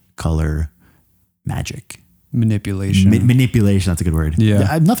color magic. manipulation. Manipulation. That's a good word. Yeah.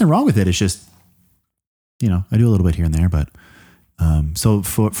 I have nothing wrong with it. It's just, I do a little bit here and there, but, so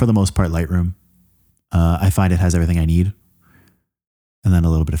for the most part, Lightroom, I find it has everything I need, and then a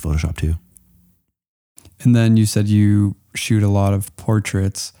little bit of Photoshop too. And then you said you shoot a lot of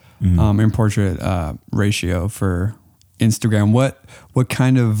portraits, in portrait ratio for Instagram. What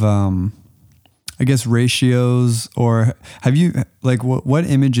kind of ratios, or have you what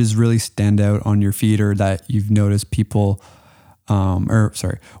images really stand out on your feed, or that you've noticed people,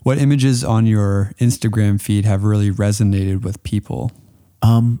 what images on your Instagram feed have really resonated with people?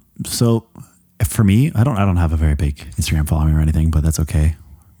 So for me, I don't have a very big Instagram following or anything, but that's okay.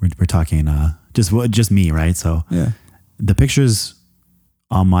 We're talking just me, right? So yeah, the pictures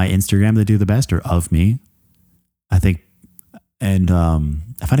on my Instagram that do the best are of me, I think. And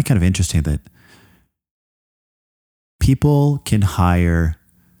I find it kind of interesting that people can hire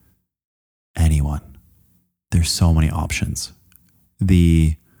anyone. There's so many options.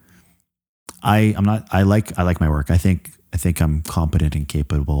 I like my work. I think I'm competent and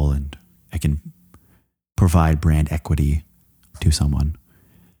capable, and I can provide brand equity to someone.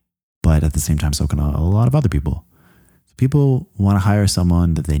 But at the same time, so can a lot of other people. People want to hire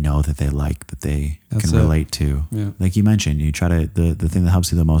someone that they know, that they like, that they can relate to. Yeah. Like you mentioned, you try to, the thing that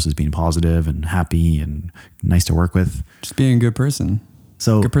helps you the most is being positive and happy and nice to work with. Just being a good person.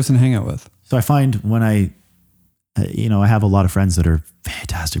 So good person to hang out with. So I find when I have a lot of friends that are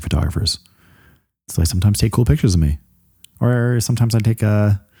fantastic photographers. So I sometimes take cool pictures of me, or sometimes I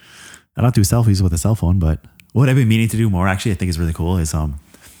don't do selfies with a cell phone, but what I've been meaning to do more, actually, I think is really cool, is sort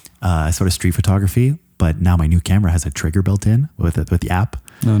of street photography. But now my new camera has a trigger built in with the app.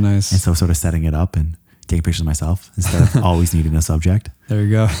 Oh, nice. And so sort of setting it up and taking pictures of myself instead of always needing a subject. There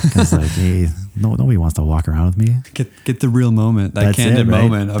you go. Because hey, nobody wants to walk around with me. Get the real moment, that candid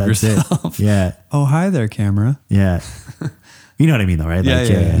moment of That's yourself. It. Yeah. Oh, hi there, camera. Yeah. You know what I mean though, right?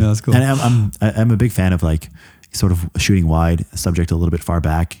 Yeah. No, that's cool. And I'm a big fan of sort of shooting wide, subject a little bit far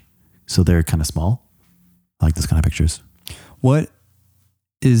back, so they're kind of small. I like those kind of pictures. What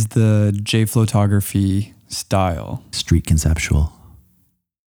is the J-Flotography style? Street conceptual.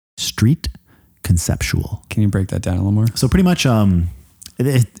 Can you break that down a little more? So pretty much,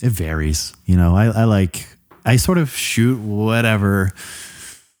 it varies. I sort of shoot whatever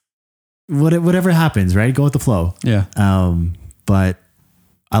happens, right? Go with the flow. Yeah. But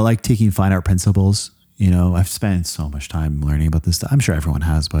I like taking fine art principles. I've spent so much time learning about this stuff. I'm sure everyone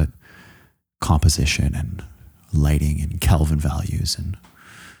has, but composition and lighting and Kelvin values and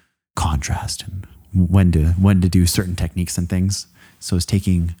contrast and when to do certain techniques and things. So it's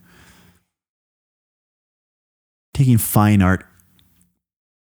taking fine art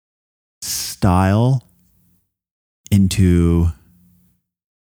style into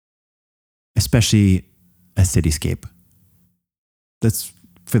especially a cityscape. That's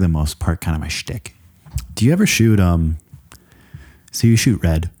for the most part kind of my shtick. Do you ever shoot so you shoot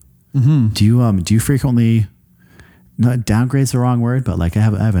red? Mm-hmm. Do you frequently, not downgrade's the wrong word, but I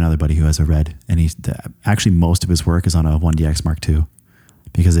have another buddy who has a red, and he's actually most of his work is on a 1DX Mark II,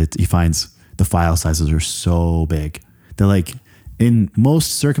 because he finds the file sizes are so big. They're in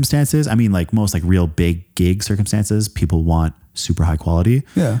most circumstances, most real big gig circumstances, people want super high quality.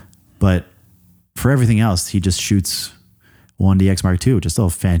 Yeah. But for everything else, he just shoots 1DX Mark II, which is still a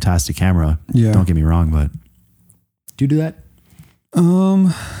fantastic camera. Yeah. Don't get me wrong, but do you do that?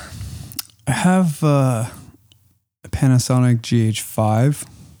 I have a Panasonic GH5.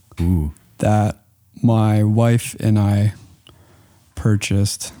 Ooh. That my wife and I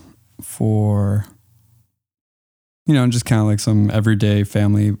purchased for, just kind of some everyday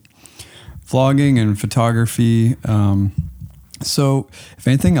family vlogging and photography. So if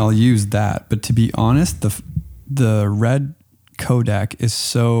anything, I'll use that. But to be honest, the red codec is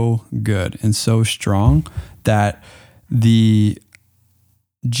so good and so strong that the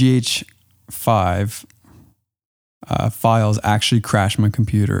GH5 files actually crash my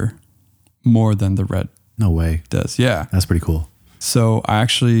computer more than the red. No way. Does. Yeah. That's pretty cool. So I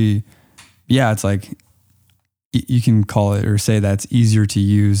actually, it's you can call it or say that it's easier to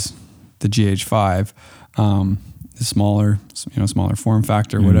use the GH5, the smaller form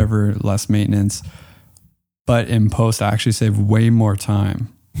factor, whatever, less maintenance. But in post, I actually save way more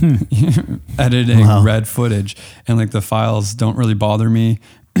time editing red footage, and the files don't really bother me.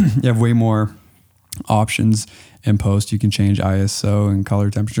 You have way more options in post. You can change ISO and color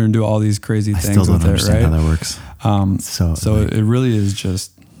temperature and do all these crazy things. I still don't understand right? how that works. So it really is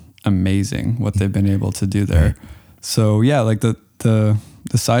just amazing what they've been able to do there. Right. So the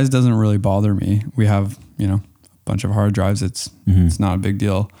size doesn't really bother me. We have a bunch of hard drives. It's not a big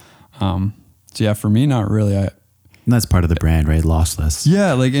deal. So yeah, for me, not really. And that's part of the brand, right? Lossless.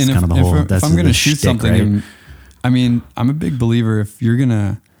 Yeah, like, and if I'm going to shoot something, right? I mean, I'm a big believer, if you're going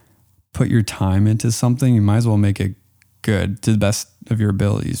to put your time into something, you might as well make it good to the best of your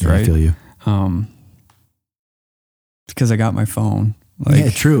abilities, right? I feel you. Because I got my phone. Like, yeah,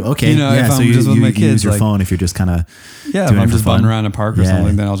 true. Okay. You know, yeah, if so I'm just with my kids, use your phone if you're just kind of if I'm just butting around a park or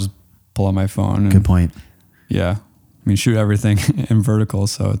something, then I'll just pull out my phone. Good point. Yeah. I mean, shoot everything in vertical.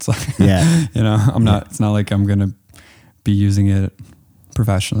 So it's like, yeah, you know, it's not like I'm going to be using it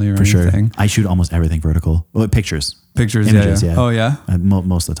professionally or for anything. Sure. I shoot almost everything vertical. Well, pictures, images, yeah. Oh yeah.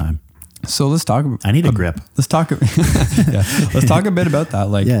 Most of the time. So let's talk about, I need a grip. Let's talk. Let's talk a bit about that.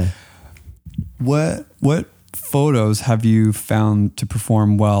 Like, what photos have you found to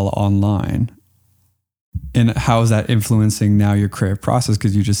perform well online? And how is that influencing now your creative process?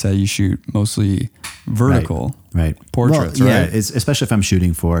 Because you just said you shoot mostly vertical portraits, well, right? Yeah, especially if I'm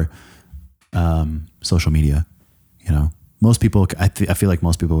shooting for social media. You know, most people, I feel like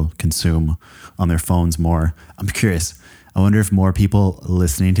most people consume on their phones more. I'm curious. I wonder if more people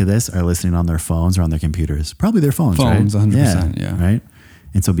listening to this are listening on their phones or on their computers. Probably their phones, right? 100%, yeah. Right?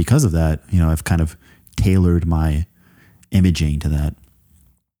 And so because of that, you know, I've kind of tailored my imaging to that.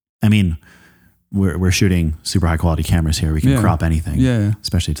 I mean, we're shooting super high quality cameras here. We can crop anything,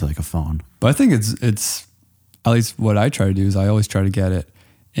 especially to like a phone. But I think it's at least what I try to do is I always try to get it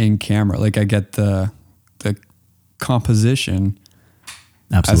in camera. Like I get the composition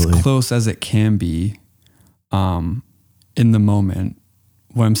absolutely as close as it can be in the moment.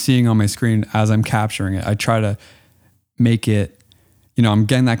 What I'm seeing on my screen as I'm capturing it, I try to make it, you know, I'm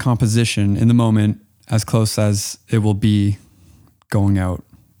getting that composition in the moment as close as it will be going out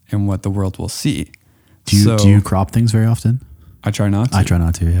and what the world will see. Do you crop things very often? I try not to. I try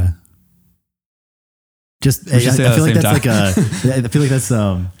not to, yeah. Just I feel like that's I feel like that's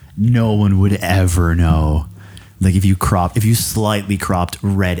no one would ever know. Like if you slightly cropped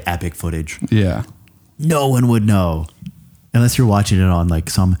red epic footage. Yeah. No one would know. Unless you're watching it on like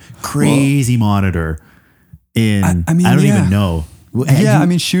some crazy monitor in I don't even know. Yeah, I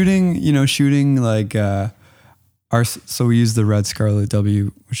mean shooting like so we use the Red Scarlet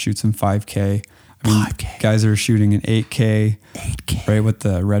W, which shoots in 5K. I mean, 5K. Guys are shooting in 8K. 8K. Right, with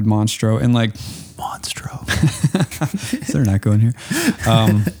the Red Monstro. And like Monstro. Is there an echo in here?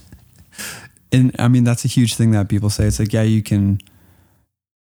 And I mean, that's a huge thing that people say. It's like, yeah, you can,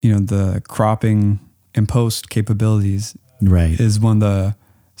 you know, the cropping and post capabilities is one of the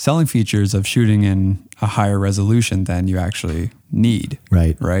selling features of shooting in a higher resolution than you actually need.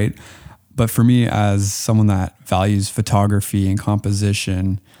 Right. But for me, as someone that values photography and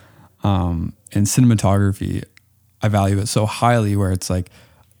composition and cinematography, I value it so highly where it's like,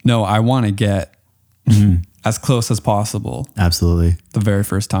 no, I want to get as close as possible. Absolutely. The very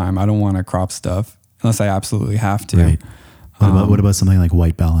first time. I don't want to crop stuff unless I absolutely have to. Right. What about something like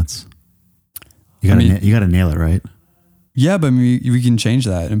white balance? You gotta nail it, right? Yeah, but we can change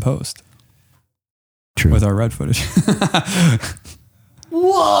that in post. True. With our red footage.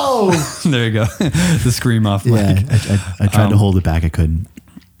 Whoa! There you go. The scream off mic. Yeah, I tried to hold it back. I couldn't.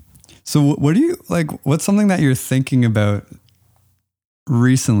 So what do you like? What's something that you're thinking about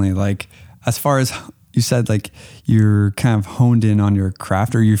recently? Like, as far as you said, like you're kind of honed in on your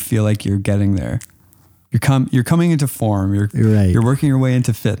craft, or you feel like you're getting there. You're coming into form. You're right. You're working your way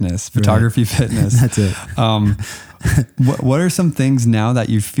into fitness, photography, fitness. That's it. What are some things now that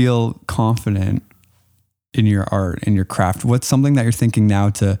you feel confident in your art, in your craft? What's something that you're thinking now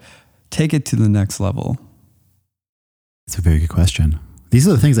to take it to the next level? It's a very good question. These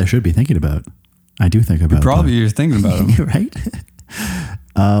are the things I should be thinking about. I do think about. You're thinking about them, right?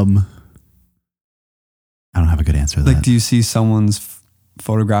 I don't have a good answer to that. Like, do you see someone's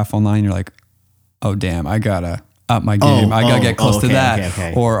photograph online? You're like, oh damn, I gotta up my game. I gotta get close to that.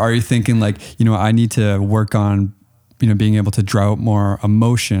 Okay. Or are you thinking like, you know, I need to work on, you know, being able to draw out more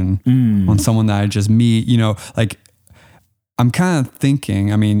emotion on someone that I just meet, you know, like I'm kind of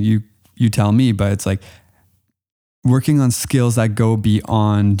thinking, I mean, you tell me, but it's like working on skills that go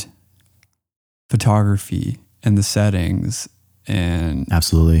beyond photography and the settings and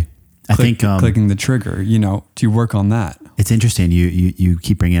absolutely. I think clicking the trigger, you know, do you work on that? It's interesting. You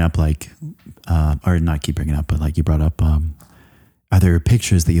keep bringing up like, or not keep bringing up, but like you brought up, are there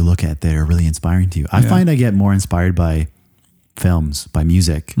pictures that you look at that are really inspiring to you? I find I get more inspired by films, by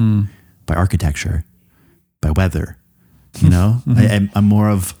music, by architecture, by weather, you know, I'm more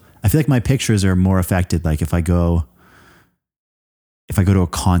of, I feel like my pictures are more affected. Like if I go to a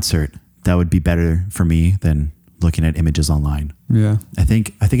concert, that would be better for me than looking at images online. Yeah. I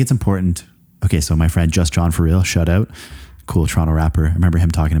think it's important. Okay. So my friend Just John For Real, shout out, cool Toronto rapper. I remember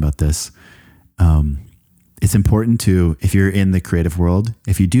him talking about this. it's important to, if you're in the creative world,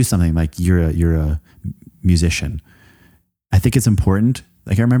 if you do something like you're a musician, I think it's important.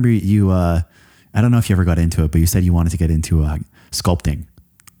 Like I remember you, I don't know if you ever got into it, but you said you wanted to get into sculpting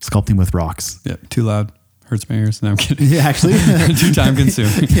with rocks. Yeah, too loud. Hurts my ears. No, I'm kidding. Yeah, actually. Too time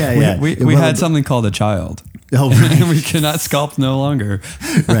consuming. Yeah. We had something called a child. Oh, right. We cannot sculpt no longer.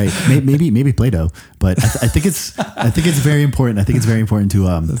 Right. Maybe Play-Doh, but I think it's very important. I think it's very important to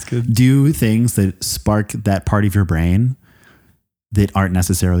That's good. do things that spark that part of your brain that aren't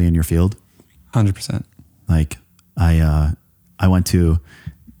necessarily in your field. 100%. Like I went to,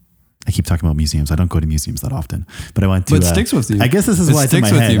 I keep talking about museums. I don't go to museums that often, but I went to. But it sticks with you. I guess this is why it's in my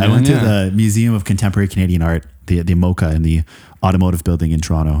head. I went to the Museum of Contemporary Canadian Art, the MoCA in the Automotive Building in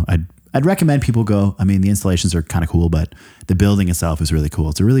Toronto. I'd recommend people go. I mean, the installations are kind of cool, but the building itself is really cool.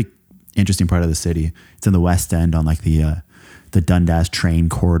 It's a really interesting part of the city. It's in the West End on like the Dundas train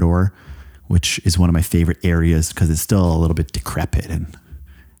corridor, which is one of my favorite areas because it's still a little bit decrepit and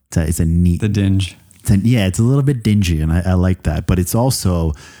it's a neat. The dinge. It's a little bit dingy, and I like that. But it's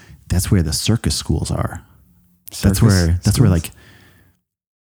also, that's where the circus schools are. That's where like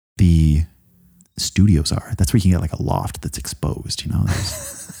the studios are. That's where you can get like a loft that's exposed. You know,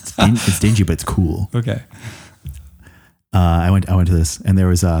 it's dingy, but it's cool. Okay. I went to this, and there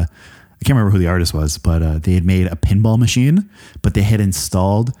was I can't remember who the artist was, but they had made a pinball machine, but they had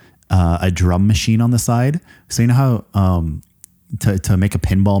installed a drum machine on the side. So you know how to make a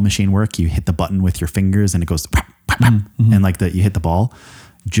pinball machine work, you hit the button with your fingers and it goes and like you hit the ball.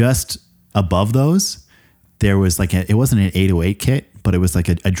 Just above those, there was like it wasn't an 808 kit, but it was like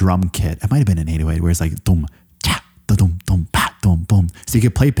a drum kit. It might have been an 808 where it's like dum cha da dum dum pa dum boom. So you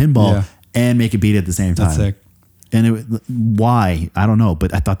could play pinball and make a beat at the same time. That's sick. And why? I don't know,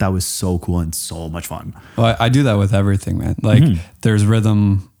 but I thought that was so cool and so much fun. Well, I do that with everything, man. Like there's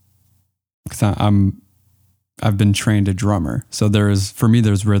rhythm because I've been trained a drummer. So for me,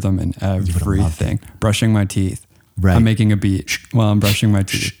 there's rhythm in everything. Brushing my teeth. Right. I'm making a beat while I'm brushing my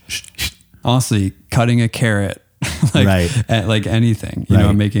teeth. Honestly, cutting a carrot, like anything, you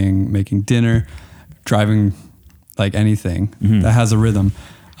know, making dinner, driving, like anything that has a rhythm.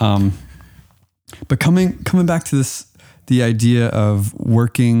 But coming back to the idea of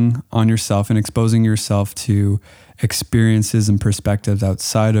working on yourself and exposing yourself to experiences and perspectives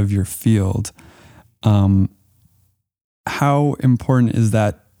outside of your field, how important is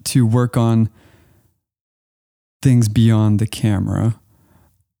that to work on things beyond the camera?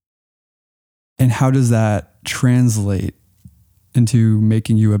 And how does that translate into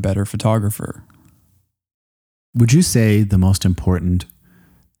making you a better photographer? Would you say the most important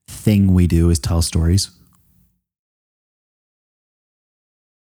thing we do is tell stories?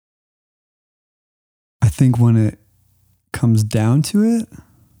 I think when it comes down to it,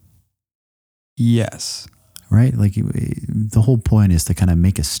 yes. Right? Like the whole point is to kind of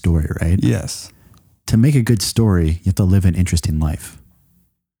make a story, right? Yes. To make a good story, you have to live an interesting life,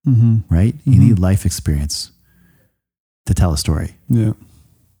 right? You need life experience to tell a story. Yeah.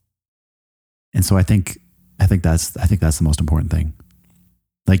 And so I think that's the most important thing.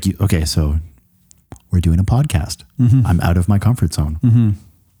 Like so we're doing a podcast. I'm out of my comfort zone.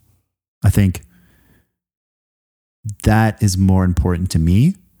 I think that is more important to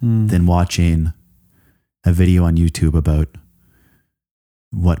me than watching a video on YouTube about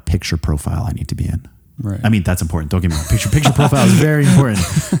what picture profile I need to be in. Right. I mean, that's important. Don't get me wrong. Picture profile is very important,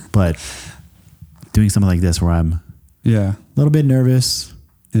 but doing something like this where I'm a little bit nervous,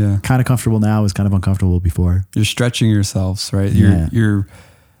 kind of comfortable now, was kind of uncomfortable before. You're stretching yourselves, right? Yeah. You're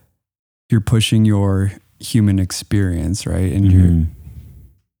pushing your human experience, right? And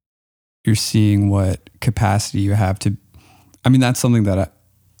you're seeing what capacity you have to. I mean, that's something that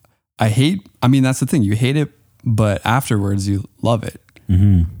I hate. I mean, that's the thing. You hate it, but afterwards you love it.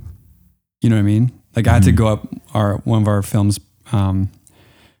 You know what I mean? Like I had to go up. One of our films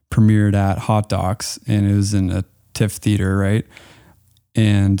premiered at Hot Docs, and it was in a TIFF theater, right?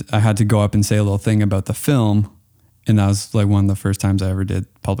 And I had to go up and say a little thing about the film, and that was like one of the first times I ever did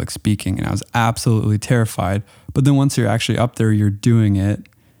public speaking, and I was absolutely terrified. But then once you're actually up there, you're doing it.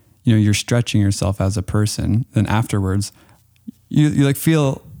 You know, you're stretching yourself as a person. Then afterwards, you like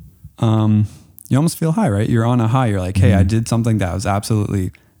feel. You almost feel high, right? You're on a high. You're like, hey, I did something that was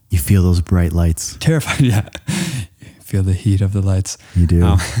absolutely. You feel those bright lights. Terrified, yeah. You feel the heat of the lights. You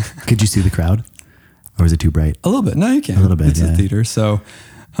do. Could you see the crowd? Or is it too bright? A little bit. No, you can. A little bit, It's a theater. So,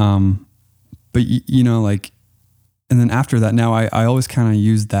 but you know, like, and then after that, now I always kind of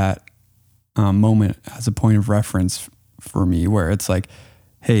use that moment as a point of reference for me where it's like,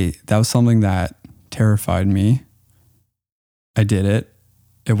 hey, that was something that terrified me. I did it.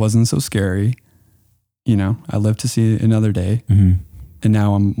 It wasn't so scary. I live to see another day, Mm-hmm. and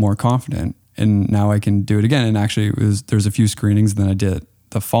now I'm more confident, and now I can do it again. And actually, there's a few screenings, and then I did it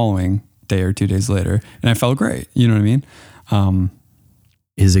the following day or 2 days later, and I felt great. You know what I mean?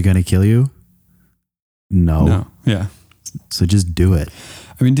 Is it going to kill you? No. Yeah. So just do it.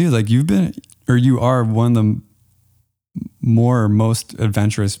 I mean, dude, like you are one of the most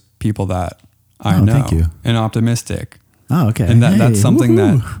adventurous people that I know. Thank you. And optimistic. Oh, okay. And that's something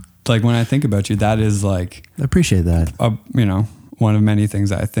woohoo. that, like, when I think about you, that is like, I appreciate that. one of many things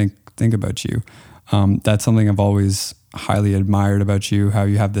that I think about you. That's something I've always highly admired about you, how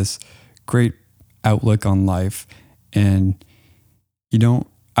you have this great outlook on life. And I don't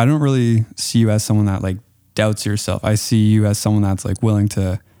really see you as someone that like doubts yourself. I see you as someone that's like willing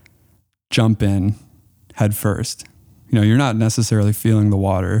to jump in head first. You're not necessarily feeling the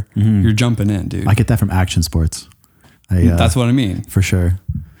water. Mm-hmm. You're jumping in, dude. I get that from action sports. That's what I mean. For sure.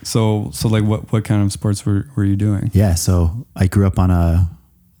 So like what kind of sports were you doing? Yeah. So I grew up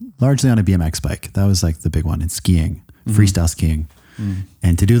largely on a BMX bike. That was like the big one. And skiing, freestyle skiing. Mm.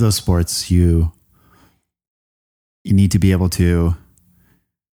 And to do those sports, you need to be able to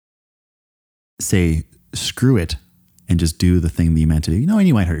say, screw it and just do the thing that you meant to do. And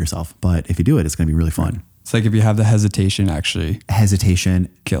you might hurt yourself, but if you do it, it's going to be really fun. It's like if you have the hesitation, actually Hesitation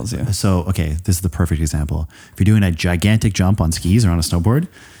kills you. So, okay, this is the perfect example. If you're doing a gigantic jump on skis or on a snowboard,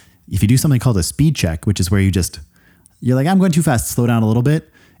 if you do something called a speed check, which is where you're like, I'm going too fast, slow down a little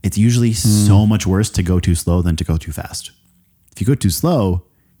bit. It's usually so much worse to go too slow than to go too fast. If you go too slow,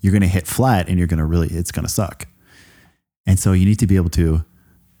 you're going to hit flat and it's going to suck. And so you need to be able to,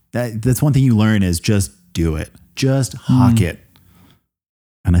 that's one thing you learn is just do it. Just hawk it.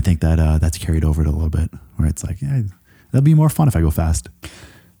 And I think that that's carried over to a little bit where it's like, yeah, that'll be more fun if I go fast.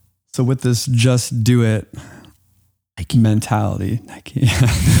 So with this just do it mentality,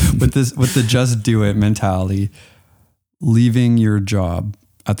 with the just do it mentality, leaving your job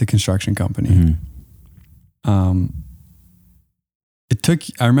at the construction company, I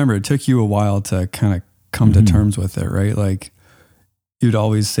remember it took you a while to kind of come to terms with it, right? Like you'd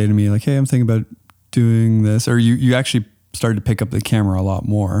always say to me like, hey, I'm thinking about doing this, or you actually started to pick up the camera a lot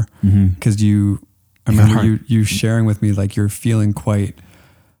more because I remember you sharing with me like you're feeling quite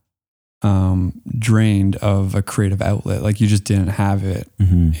drained of a creative outlet, like you just didn't have it.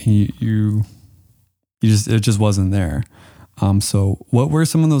 And it just wasn't there. So what were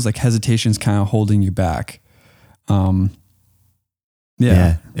some of those like hesitations kind of holding you back?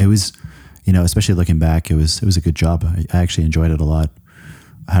 Yeah, it was, especially looking back, it was a good job. I actually enjoyed it a lot.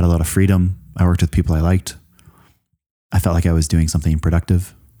 I had a lot of freedom. I worked with people I liked. I felt like I was doing something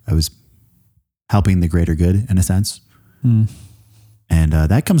productive. I was helping the greater good in a sense. And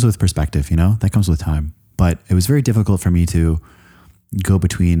that comes with perspective, that comes with time. But it was very difficult for me to go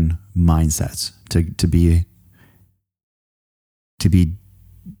between mindsets, to be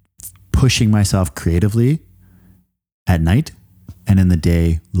pushing myself creatively at night and in the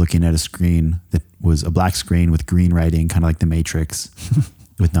day looking at a screen that was a black screen with green writing, kind of like the Matrix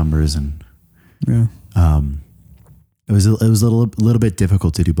with numbers. And it was a little bit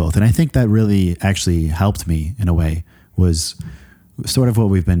difficult to do both. And I think that really actually helped me in a way, was sort of what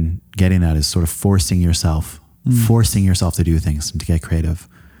we've been getting at, is sort of forcing yourself to do things and to get creative.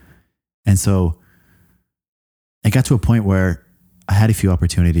 And so I got to a point where I had a few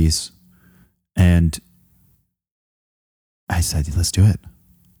opportunities and I said, let's do it.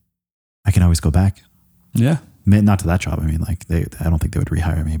 I can always go back. Yeah. Not to that job. I mean, like I don't think they would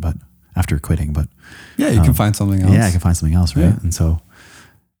rehire me, but after quitting, but yeah, you can find something else. Yeah, I can find something else. Right. Yeah. And so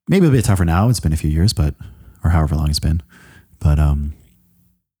maybe a bit tougher now. It's been a few years, or however long it's been, but,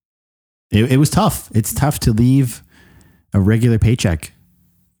 it was tough. It's tough to leave a regular paycheck,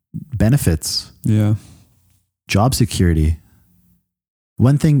 benefits, job security. The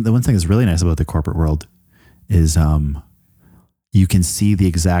one thing that's really nice about the corporate world is, you can see the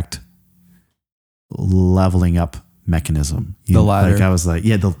exact leveling up mechanism. The ladder. Like I was like,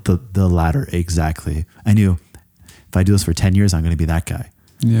 the ladder. Exactly. I knew if I do this for 10 years, I'm going to be that guy.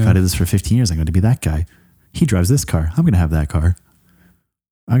 Yeah. If I do this for 15 years, I'm going to be that guy. He drives this car. I'm going to have that car.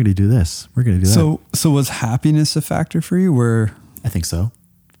 I'm going to do this. We're going to do that. So was happiness a factor for you? Where I think so.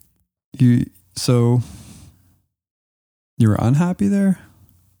 You were unhappy there?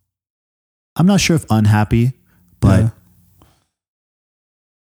 I'm not sure if unhappy, but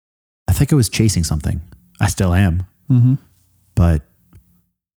I think I was chasing something. I still am. But,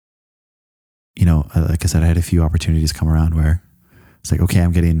 like I said, I had a few opportunities come around where it's like, okay,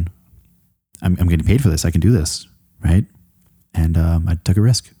 I'm getting paid for this. I can do this. Right. And I took a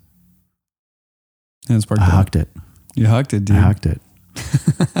risk. And I hucked it. You hucked it, dude. I hucked it.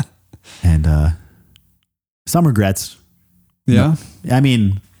 And some regrets. Yeah. No, I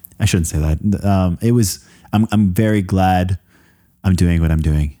mean, I shouldn't say that. I'm very glad I'm doing what I'm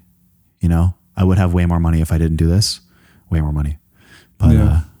doing. You know, I would have way more money if I didn't do this. Way more money. But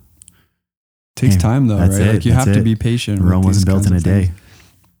Yeah. Takes time though, that's right? it, Like you that's have to it. be patient. with Rome wasn't these built in kinds a of day.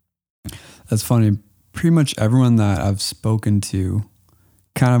 things. That's funny. Pretty much everyone that I've spoken to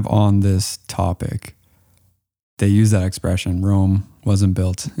kind of on this topic, they use that expression, Rome wasn't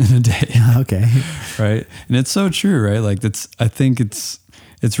built in a day. Okay. Right. And it's so true, right? Like I think it's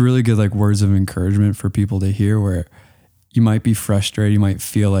really good, like words of encouragement for people to hear, where you might be frustrated. You might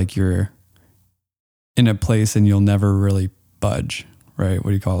feel like you're in a place and you'll never really budge, right?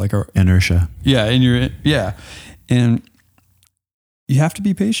 What do you call it? Like Inertia. yeah. And you have to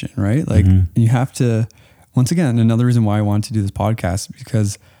be patient, right? Like you have to, once again, another reason why I wanted to do this podcast,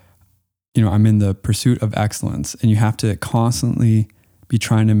 because, you know, I'm in the pursuit of excellence, and you have to constantly be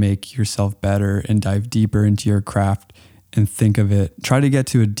trying to make yourself better and dive deeper into your craft and think of it, try to get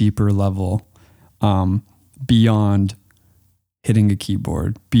to a deeper level, beyond hitting a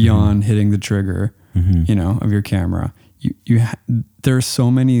keyboard, beyond hitting the trigger, you know, of your camera. There are so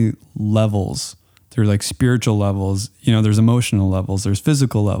many levels. There's like spiritual levels, you know, there's emotional levels, there's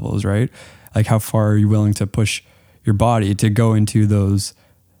physical levels, right? Like how far are you willing to push your body to go into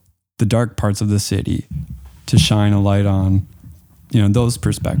the dark parts of the city, to shine a light on, you know, those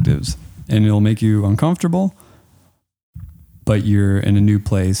perspectives, and it'll make you uncomfortable, but you're in a new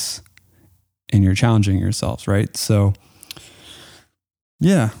place and you're challenging yourselves. Right. So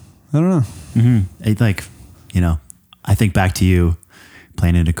yeah, I don't know. It, like, you know, I think back to you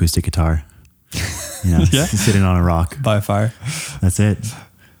playing an acoustic guitar, you know, Yeah. sitting on a rock. By fire. That's it.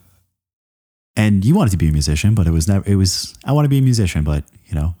 And you wanted to be a musician, but I want to be a musician, but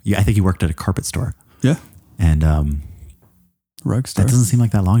you know, I think you worked at a carpet store. Yeah. And, Rug that store. doesn't seem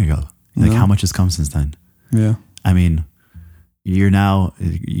like that long ago. Like No. how much has come since then? Yeah. I mean, you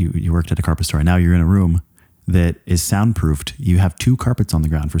worked at a carpet store, and now you're in a room that is soundproofed. You have 2 carpets on the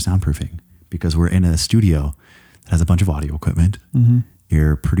ground for soundproofing, because we're in a studio that has a bunch of audio equipment.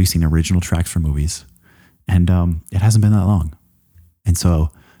 You're producing original tracks for movies, and it hasn't been that long. And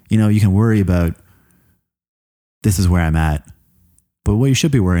so, you know, you can worry about, this is where I'm at, but what you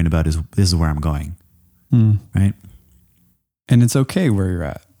should be worrying about is, this is where I'm going. Right. And it's okay where you're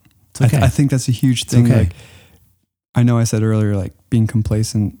at. It's okay. I think that's a huge thing. okay. Like, I know I said earlier, like being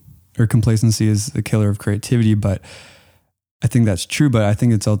complacent, or complacency is the killer of creativity, but I think that's true. But I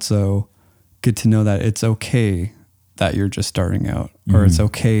think it's also good to know that it's okay that you're just starting out, or it's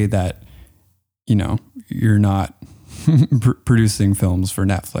okay that, you know, you're not producing films for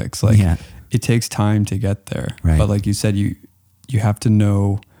Netflix. Like it takes time to get there. Right. But like you said, you have to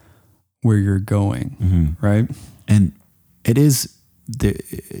know where you're going. Right. And it is,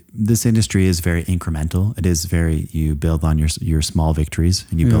 this industry is very incremental. It is very, you build on your small victories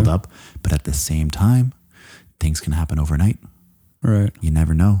and you build up, but at the same time, things can happen overnight. Right. You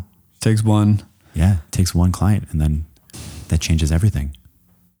never know. Takes one. Yeah. It takes one client, and then that changes everything.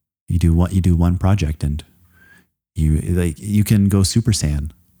 You do one project, and you can go Super Saiyan.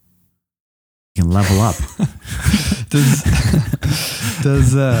 You can level up.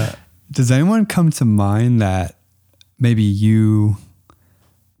 Does anyone come to mind that maybe you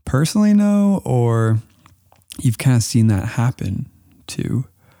personally know, or you've kind of seen that happen to,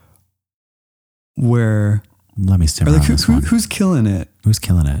 where, Let me simmer like on this one. who's killing it? Who's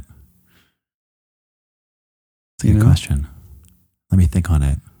killing it? It's a You good know? question. Let me think on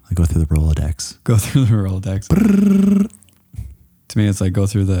it. I go through the Rolodex. Go through the Rolodex. To me, it's like go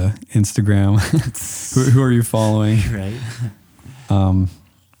through the Instagram. who are you following? Right. I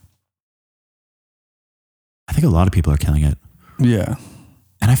think a lot of people are killing it. Yeah.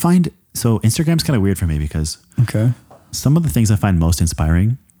 And I find, so Instagram's kind of weird for me, because Okay. some of the things I find most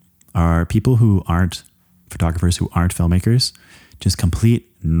inspiring are people who aren't photographers, who aren't filmmakers, just complete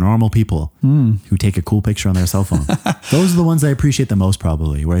normal people who take a cool picture on their cell phone. Those are the ones I appreciate the most,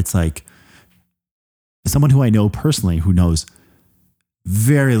 probably, where it's like someone who I know personally, who knows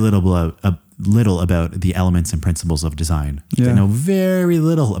very little about the elements and principles of design. Yeah. They know very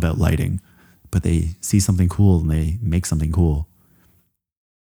little about lighting, but they see something cool and they make something cool.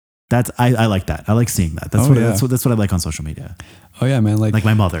 I like that. I like seeing that. That's what I like on social media. Oh yeah, man. Like Like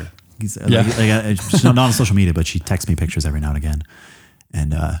my mother. She's not on social media, but she texts me pictures every now and again.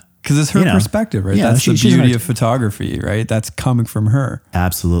 And because it's her you know, perspective, right? yeah, That's the she's beauty of photography, right? That's coming from her.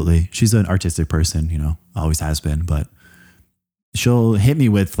 absolutely, she's an artistic person, you know, always has been. But she'll hit me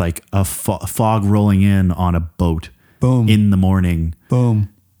with like a fog rolling in on a boat Boom. in the morning Boom.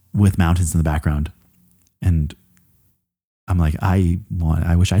 with mountains in the background. And I'm like, I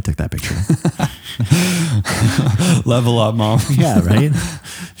wish I took that picture. Level up, mom. Yeah, right.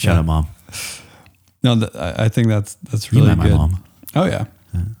 Shout out, mom. No, I think that's You really met my good. mom. Oh yeah.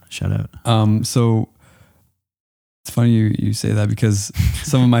 Shout out. So it's funny you say that because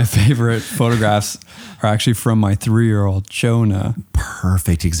some of my favorite photographs are actually from my 3-year-old Jonah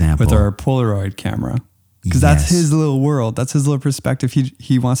Perfect example. with our Polaroid camera. Because that's his little world. That's his little perspective.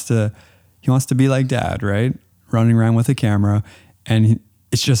 He wants to be like dad, right? Running around with a camera, and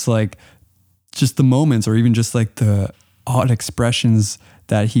it's just the moments, or even just like the odd expressions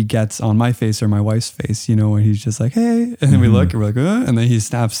that he gets on my face or my wife's face. You know, when he's just like, "Hey," and then we look and we're like, and then he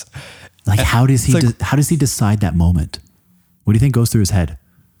snaps. Like, how does he decide that moment? What do you think goes through his head?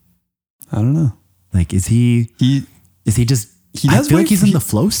 I don't know. Like, is he just? I feel like he's in the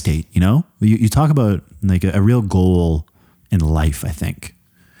flow state. You know, you talk about like a real goal in life. I think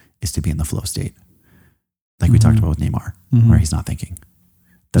is to be in the flow state, like we talked about with Neymar, where he's not thinking.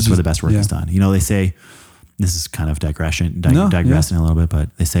 That's where the best work is done. You know, they say, this is kind of digressing a little bit,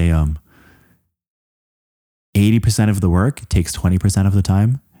 but they say 80% of the work takes 20% of the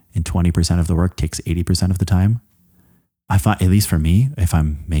time, and 20% of the work takes 80% of the time. I find, at least for me, if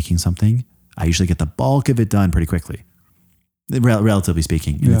I'm making something, I usually get the bulk of it done pretty quickly, relatively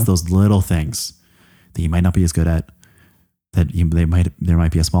speaking. And it's those little things that you might not be as good at, that there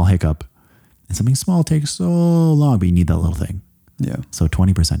might be a small hiccup, and something small takes so long, but you need that little thing. Yeah. So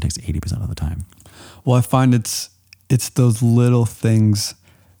 20% takes 80% of the time. Well, I find it's those little things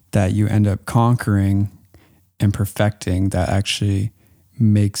that you end up conquering and perfecting that actually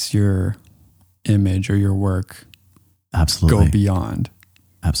makes your image or your work absolutely go beyond.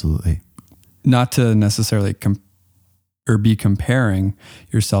 Absolutely. Not to necessarily be comparing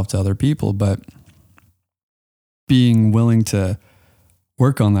yourself to other people, but being willing to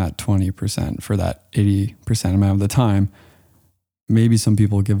work on that 20% for that 80% amount of the time. Maybe some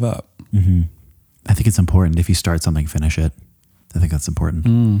people give up. Mm-hmm. I think it's important. If you start something, finish it. I think that's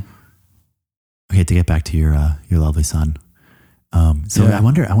important. Okay, to get back to your lovely son. I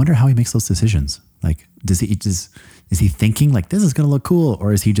wonder how he makes those decisions. Like, is he thinking like, this is going to look cool,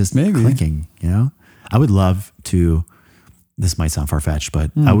 or is he just clicking? You know, I would love to. This might sound far-fetched,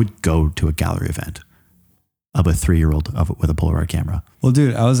 but I would go to a gallery event of a 3-year-old with a Polaroid camera. Well,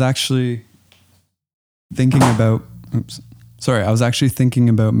 dude, I was actually thinking about. I was actually thinking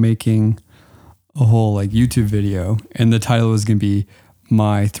about making a whole like YouTube video, and the title was going to be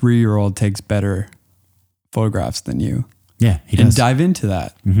 "My 3-year-old takes better photographs than you." Yeah, he does. And dive into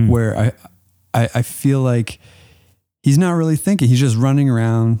that, where I feel like he's not really thinking. He's just running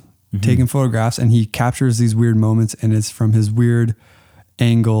around taking photographs, and he captures these weird moments, and it's from his weird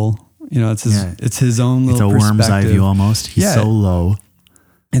angle. You know, it's his own little perspective. It's a worm's eye view almost. He's so low.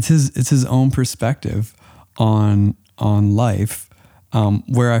 It's his own perspective on life,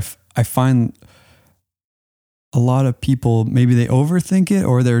 where I find a lot of people, maybe they overthink it,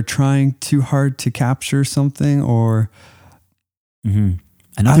 or they're trying too hard to capture something, or I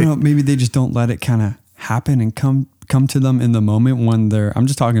don't know, maybe they just don't let it kind of happen and come to them in the moment when I'm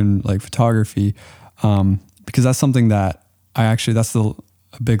just talking like photography, because that's something that that's a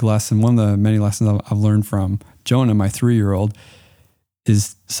big lesson. One of the many lessons I've learned from Jonah, my 3-year-old,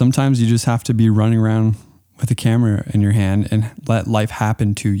 is sometimes you just have to be running around with a camera in your hand and let life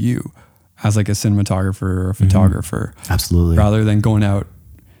happen to you as like a cinematographer or a photographer. Absolutely. Rather than going out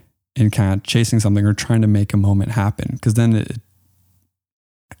and kind of chasing something or trying to make a moment happen. Because then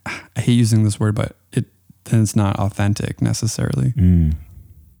I hate using this word, but then it's not authentic necessarily.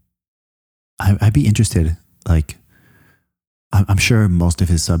 I'd be interested. Like, I'm sure most of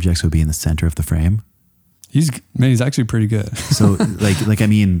his subjects would be in the center of the frame. He's actually pretty good. So I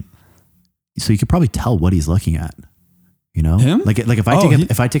mean, so you could probably tell what he's looking at, you know? Him? Like if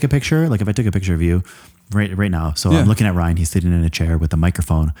I take a picture of you right now. So I'm looking at Ryan, he's sitting in a chair with a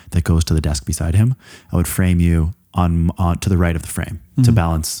microphone that goes to the desk beside him. I would frame you on to the right of the frame to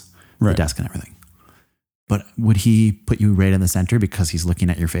balance the desk and everything. But would he put you right in the center because he's looking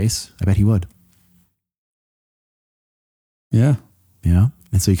at your face? I bet he would. Yeah. You know?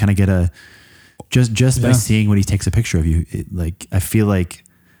 And so you kind of get just by seeing when he takes a picture of you, I feel like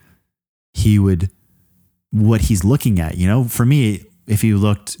he would, what he's looking at, you know, for me, if you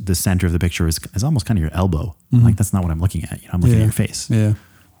looked, the center of the picture is almost kind of your elbow. Like, that's not what I'm looking at. You know, I'm looking at your face. Yeah.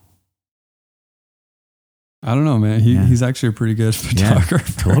 I don't know, man. He's actually a pretty good photographer.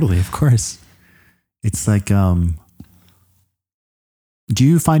 Yeah, totally. Of course. It's like, Do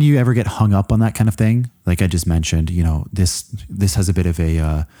you find you ever get hung up on that kind of thing? Like I just mentioned, you know, this has a bit of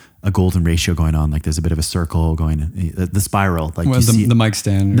a golden ratio going on. Like there's a bit of a circle going, the spiral. Like Well, you see the mic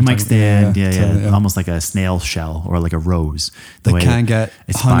stand. the mic stand, totally, yeah. almost like a snail shell or like a rose. They can get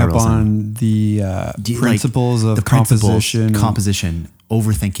it hung up spirals on the principles of composition. composition,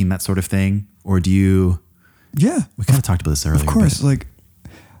 overthinking that sort of thing, or do you? Yeah, We kind of talked about this earlier. of course. Like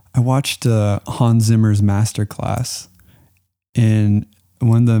I watched Hans Zimmer's masterclass, and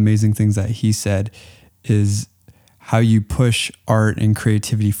one of the amazing things that he said is how you push art and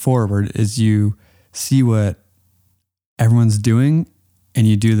creativity forward is you see what everyone's doing and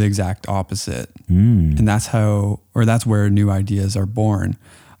you do the exact opposite. And that's that's where new ideas are born.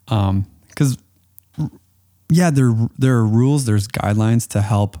 Because there are rules, there's guidelines to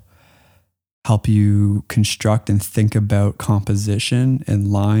help you construct and think about composition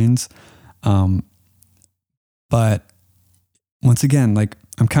and lines. But once again, like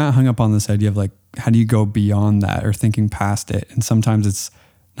I'm kind of hung up on this idea of like, how do you go beyond that or thinking past it? And sometimes it's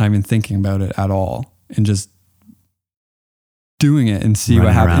not even thinking about it at all and just doing it and see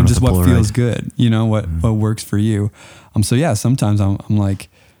what happens and just what feels good, you know, what works for you. So yeah, sometimes I'm like,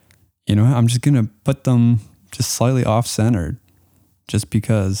 you know, I'm just going to put them just slightly off centered just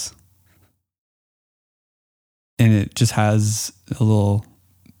because. And it just has a little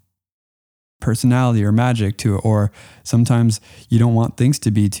personality or magic to it. Or sometimes you don't want things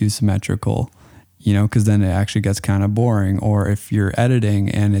to be too symmetrical, you know, because then it actually gets kind of boring. Or if you're editing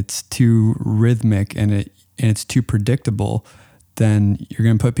and it's too rhythmic and it's too predictable, then you're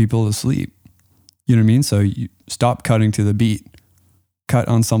going to put people to sleep. You know what I mean? So you stop cutting to the beat, cut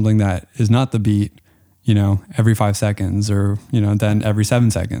on something that is not the beat, you know, every 5 seconds, or, you know, then every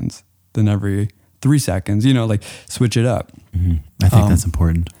 7 seconds, then every 3 seconds, you know, like switch it up. I think that's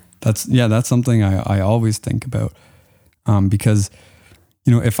important. That's something I always think about, because,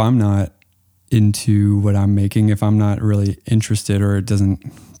 you know, if I'm not into what I'm making, if I'm not really interested or it doesn't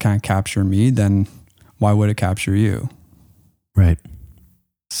kind of capture me, then why would it capture you? Right.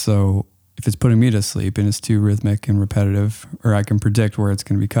 So if it's putting me to sleep and it's too rhythmic and repetitive, or I can predict where it's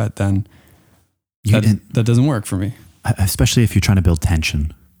going to be cut, then that doesn't work for me. Especially if you're trying to build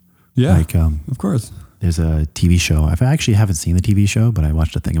tension. Yeah, like of course. There's a TV show. I actually haven't seen the TV show, but I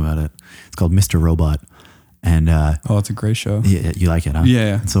watched a thing about it. It's called Mr. Robot, and it's a great show. Yeah, you like it, huh?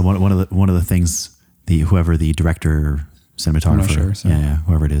 Yeah. So one of the things, whoever the director, cinematographer, I'm not sure, so.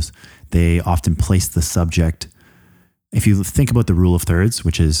 Whoever it is, they often place the subject. If you think about the rule of thirds,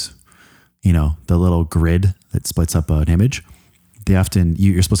 which is, you know, the little grid that splits up an image, they often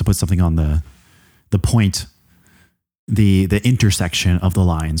you're supposed to put something on the point. The intersection of the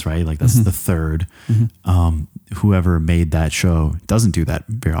lines, right? Like that's the third. Whoever made that show doesn't do that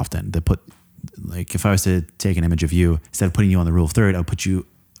very often. They put, like, if I was to take an image of you, instead of putting you on the rule of third, I'll put you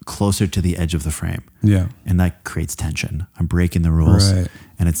closer to the edge of the frame. Yeah. And that creates tension. I'm breaking the rules. Right.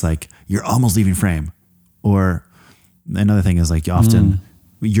 And it's like, you're almost leaving frame. Or another thing is like often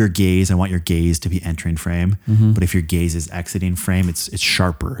your gaze, I want your gaze to be entering frame. But if your gaze is exiting frame, it's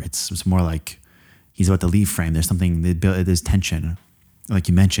sharper. It's more like, he's about to leave frame. There's something, there's tension. Like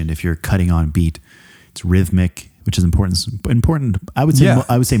you mentioned, if you're cutting on beat, it's rhythmic, which is important. I would say,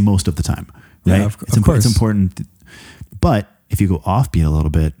 I would say most of the time, right? Yeah, of course. It's important. But if you go offbeat a little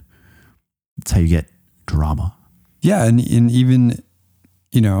bit, that's how you get drama. Yeah. And even,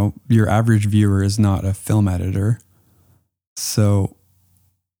 you know, your average viewer is not a film editor. So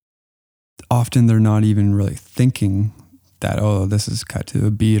often they're not even really thinking that, oh, this is cut to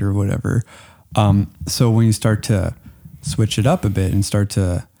a beat or whatever. So when you start to switch it up a bit and start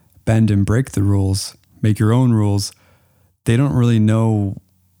to bend and break the rules, make your own rules, they don't really know.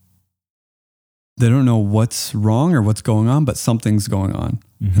 They don't know what's wrong or what's going on, but something's going on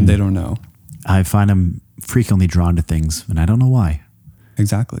and they don't know. I find I'm frequently drawn to things and I don't know why.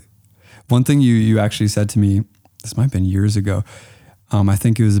 Exactly. One thing you actually said to me, this might have been years ago. I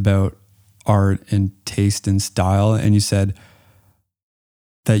think it was about art and taste and style. And you said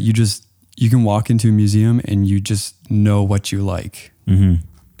that you can walk into a museum and you just know what you like. And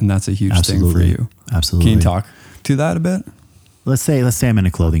that's a huge thing for you. Absolutely. Can you talk to that a bit? Let's say I'm in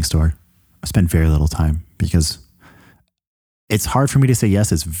a clothing store. I spend very little time because it's hard for me to say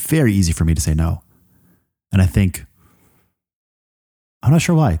yes. It's very easy for me to say no. And I think, I'm not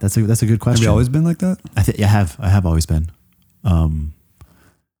sure why. That's a good question. Have you always been like that? I have always been. I've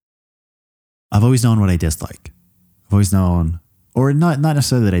always known what I dislike. I've always known, or not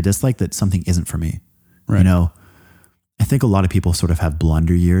necessarily that I dislike, that something isn't for me. Right. You know, I think a lot of people sort of have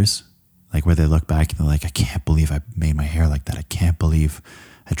blunder years, like where they look back and they're like, I can't believe I made my hair like that. I can't believe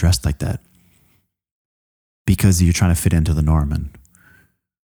I dressed like that. Because you're trying to fit into the norm. And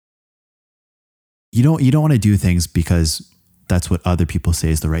you don't want to do things because that's what other people say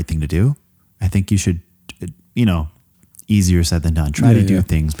is the right thing to do. I think you should, easier said than done. Try to do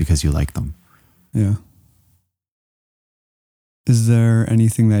things because you like them. Yeah. Is there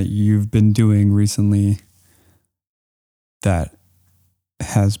anything that you've been doing recently that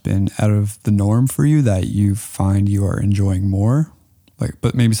has been out of the norm for you that you find you are enjoying more?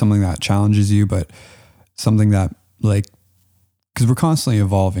 But maybe something that challenges you, but something that because we're constantly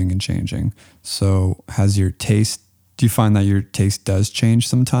evolving and changing. So do you find that your taste does change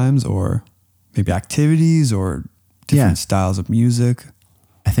sometimes, or maybe activities or different styles of music?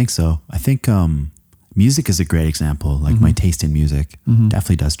 I think so. I think music is a great example. Like my taste in music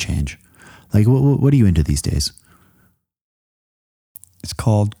definitely does change. Like what are you into these days? It's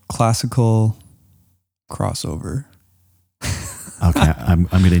called classical crossover. Okay, I'm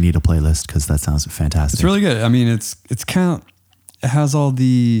going to need a playlist because that sounds fantastic. It's really good. I mean, it has all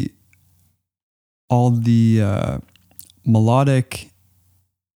the melodic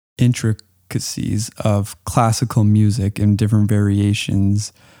intricacies of classical music and different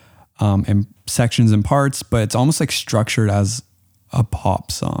variations and sections and parts, but it's almost like structured as a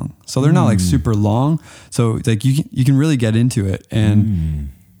pop song. So they're not like super long. So like you can really get into it, and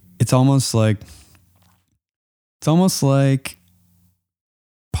it's almost like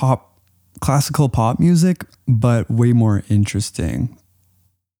classical pop music, but way more interesting.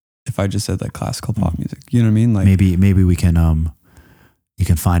 If I just said like classical pop music, you know what I mean? Like maybe we can you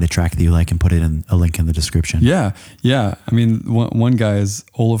can find a track that you like and put it in a link in the description. Yeah. I mean, one guy is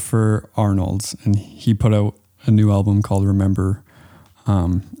Olafur Arnalds, and he put out a new album called Remember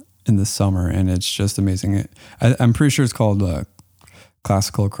in the summer, and it's just amazing. I'm pretty sure it's called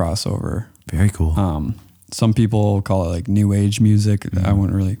classical crossover. Very cool. Some people call it like new age music. I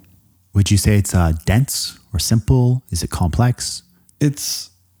wouldn't really. Would you say it's dense or simple? Is it complex? It's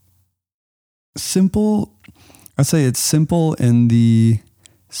simple. I'd say it's simple in the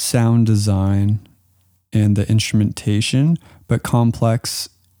sound design and the instrumentation, but complex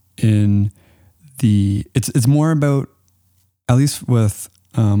in it's more about, at least with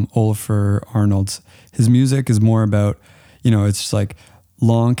Olafur Arnalds, his music is more about, it's just like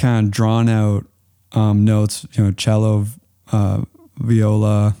long kind of drawn out notes, cello,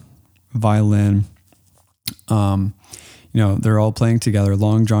 viola, violin, they're all playing together,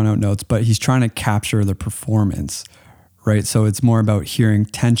 long drawn out notes, but he's trying to capture the performance, right? So it's more about hearing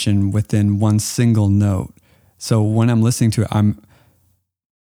tension within one single note. So when I'm listening to it,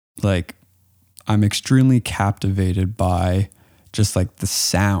 I'm extremely captivated by just like the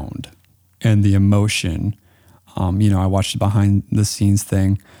sound and the emotion. I watched the behind the scenes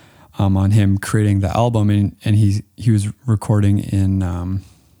thing on him creating the album, and he was recording in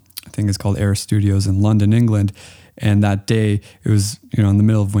I think it's called Air Studios in London, England. And that day it was, in the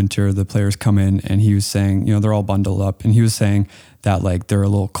middle of winter, the players come in, and he was saying, they're all bundled up, and he was saying that like they're a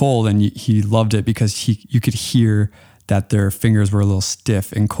little cold, and he loved it because you could hear that their fingers were a little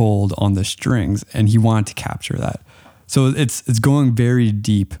stiff and cold on the strings, and he wanted to capture that. So it's going very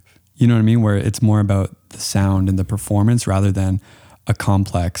deep, you know what I mean? Where it's more about the sound and the performance rather than a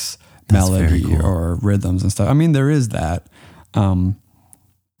complex melody or rhythms and stuff. I mean, there is that.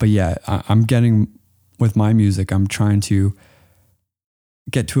 But yeah, I'm getting, with my music, I'm trying to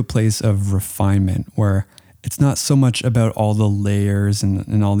get to a place of refinement where it's not so much about all the layers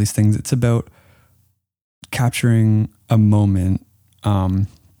and all these things. It's about capturing a moment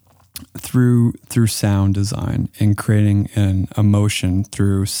through sound design and creating an emotion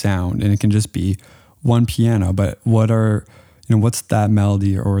through sound. And it can just be one piano, but what's that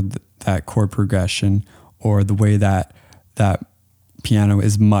melody or that chord progression or the way that piano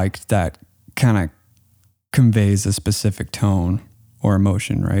is mic'd that kind of conveys a specific tone or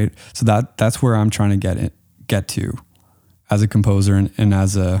emotion, right? So that's where I'm trying to get to as a composer and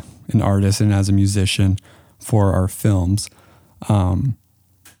as an artist and as a musician for our films,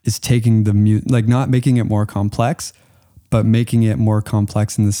 is taking not making it more complex, but making it more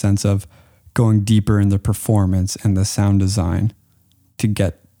complex in the sense of going deeper in the performance and the sound design to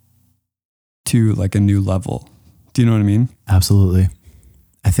get to like a new level. Do you know what I mean? Absolutely.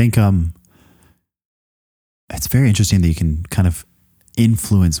 I think it's very interesting that you can kind of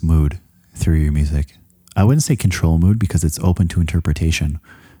influence mood through your music. I wouldn't say control mood because it's open to interpretation.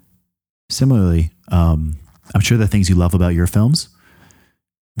 Similarly, I'm sure the things you love about your films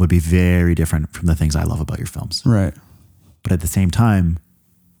would be very different from the things I love about your films. Right. But at the same time,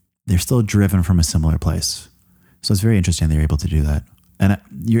 they're still driven from a similar place. So it's very interesting that you're able to do that. And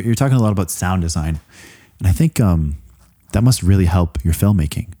you're talking a lot about sound design. And I think that must really help your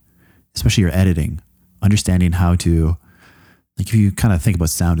filmmaking, especially your editing, understanding how to like if you kind of think about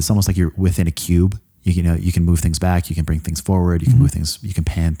sound, it's almost like you're within a cube. You know, you can move things back, you can bring things forward, you can move things, you can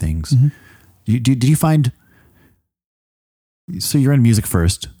pan things. Did you find, so you're in music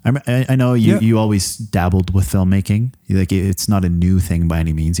first. I know you always dabbled with filmmaking. Like it's not a new thing by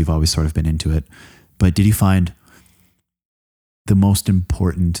any means. You've always sort of been into it. But did you find the most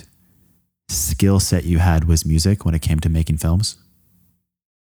important skill set you had was music when it came to making films?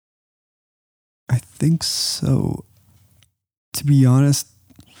 I think so. To be honest,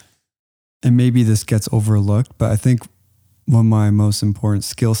 and maybe this gets overlooked, but I think one of my most important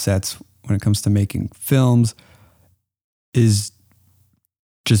skill sets when it comes to making films is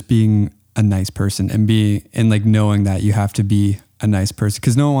just being a nice person and like knowing that you have to be a nice person,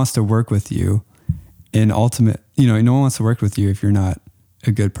 because no one wants to work with you. And no one wants to work with you if you're not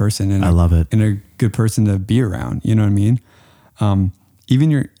a good person. And I love it. And a good person to be around. You know what I mean?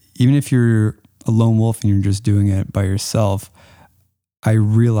 Even if you're a lone wolf and you're just doing it by yourself, I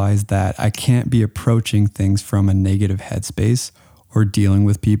realized that I can't be approaching things from a negative headspace or dealing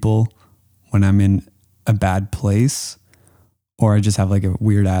with people when I'm in a bad place or I just have like a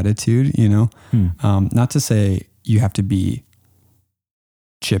weird attitude, you know? Not to say you have to be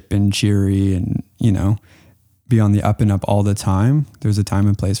chip and cheery and, you know, be on the up and up all the time. There's a time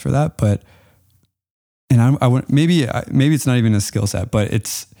and place for that, but, and I want, maybe it's not even a skill set, but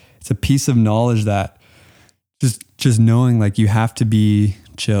it's a piece of knowledge that just knowing like you have to be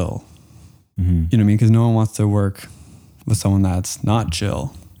chill, you know what I mean? Cause no one wants to work with someone that's not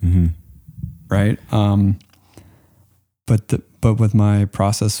chill. Right. But with my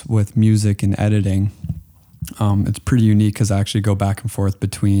process with music and editing, it's pretty unique because I actually go back and forth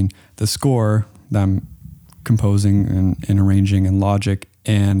between the score that I'm composing and arranging in Logic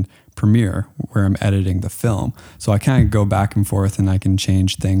and Premiere where I'm editing the film. So I kind of go back and forth and I can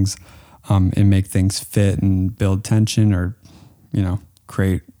change things and make things fit and build tension or, you know,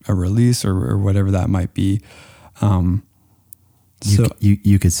 create a release or whatever that might be.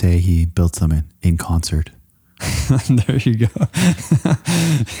 You could say he built them in concert. There you go.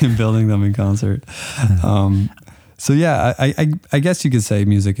 Building them in concert. So yeah, I guess you could say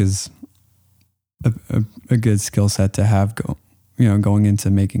music is a good skill set to have going into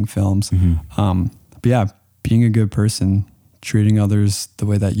making films. But yeah, being a good person, treating others the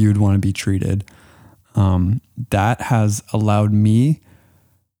way that you'd want to be treated, that has allowed me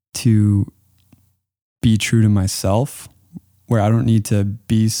to be true to myself, where I don't need to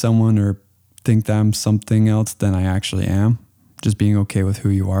be someone or think that I'm something else than I actually am. Just being okay with who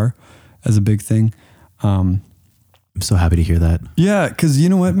you are as a big thing. I'm so happy to hear that. Yeah, because you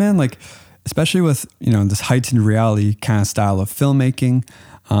know what, man? Like, especially with, you know, this heightened reality kind of style of filmmaking,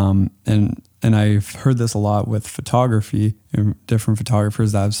 and I've heard this a lot with photography and different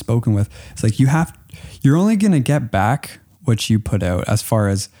photographers that I've spoken with. It's like you're only going to get back what you put out as far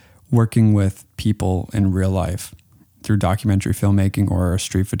as working with people in real life through documentary filmmaking or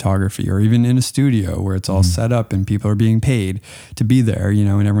street photography, or even in a studio where it's all set up and people are being paid to be there, you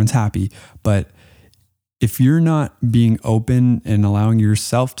know, and everyone's happy. But if you're not being open and allowing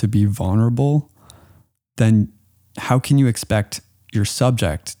yourself to be vulnerable, then how can you expect your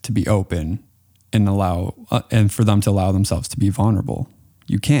subject to be open and and for them to allow themselves to be vulnerable?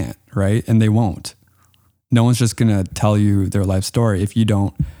 You can't, right? And they won't. No one's just going to tell you their life story if you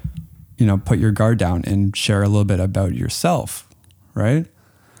don't, you know, put your guard down and share a little bit about yourself, right?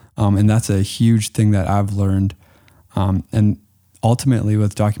 And that's a huge thing that I've learned. And ultimately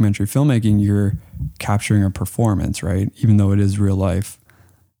with documentary filmmaking, you're capturing a performance, right? Even though it is real life,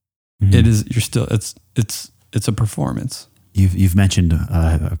 it's a performance. You've mentioned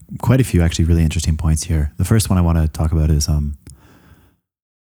quite a few actually really interesting points here. The first one I want to talk about is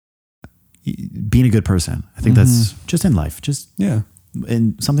being a good person. I think that's just in life,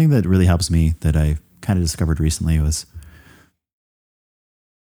 and something that really helps me that I kind of discovered recently was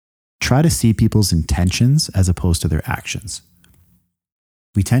try to see people's intentions as opposed to their actions.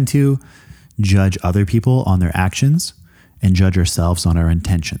 We tend to judge other people on their actions and judge ourselves on our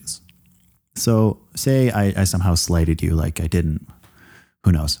intentions. So say I somehow slighted you, like I didn't,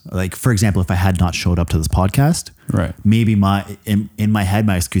 who knows? Like, for example, if I had not showed up to this podcast, right? Maybe in my head,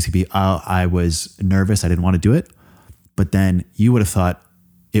 my excuse could be, oh, I was nervous. I didn't want to do it. But then you would have thought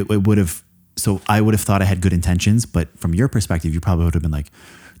so I would have thought I had good intentions, but from your perspective, you probably would have been like,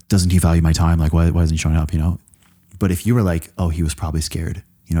 doesn't he value my time? Like, why isn't he showing up? You know? But if you were like, oh, he was probably scared.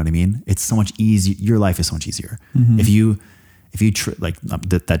 You know what I mean? It's so much easier. Your life is so much easier. If you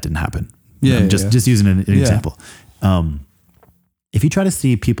that didn't happen. Yeah. I'm just using an example. If you try to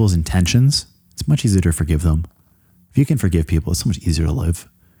see people's intentions, it's much easier to forgive them. If you can forgive people, it's so much easier to live.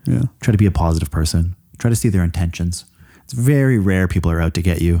 Yeah. Try to be a positive person. Try to see their intentions. It's very rare people are out to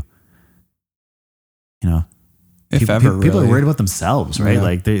get you. You know, If people, ever, people are really. worried about themselves, right? Yeah.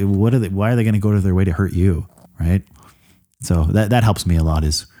 Like why are they going to go to their way to hurt you? Right. So that helps me a lot,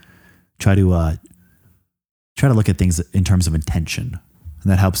 is try to look at things in terms of intention.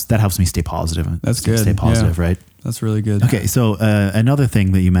 And that helps me stay positive. That's good. Stay positive. Yeah. Right. That's really good. Okay. So another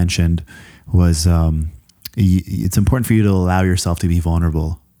thing that you mentioned was, it's important for you to allow yourself to be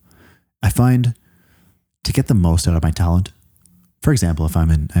vulnerable. I find to get the most out of my talent, for example, if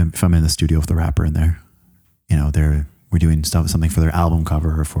I'm in the studio with the rapper in there, you know, we're doing something for their album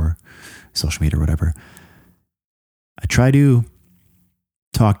cover or for social media or whatever, I try to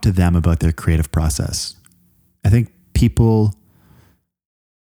talk to them about their creative process. I think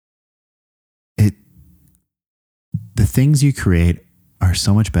the things you create are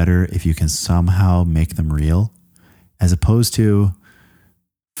so much better if you can somehow make them real, as opposed to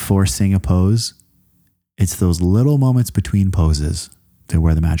forcing a pose. It's those little moments between poses that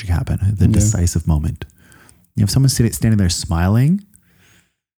where the magic happen, the decisive moment. You know, if someone's standing there smiling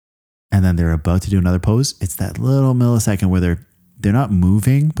and then they're about to do another pose, it's that little millisecond where they're not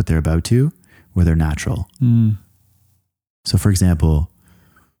moving, but they're about to, where they're natural. So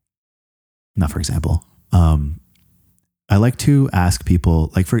I like to ask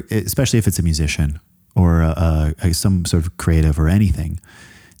people, like, especially if it's a musician or some sort of creative or anything.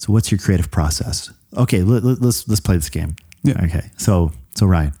 So what's your creative process? Okay, let's play this game. Yeah. Okay. So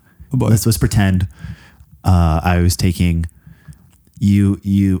Ryan, Oh boy. let's pretend I was taking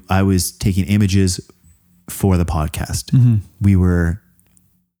images for the podcast. Mm-hmm. We were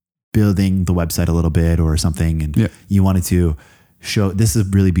building the website a little bit or something, and you wanted to show, this is a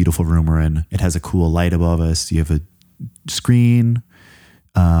really beautiful room we're in. It has a cool light above us. You have a screen,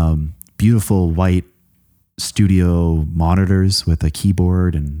 beautiful white studio monitors with a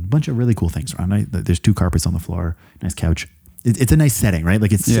keyboard and a bunch of really cool things around. There's 2 carpets on the floor, nice couch. It's a nice setting, right?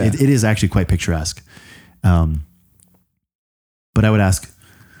 Like it is actually quite picturesque. But I would ask,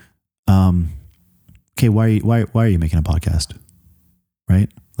 okay, why are you making a podcast? Right?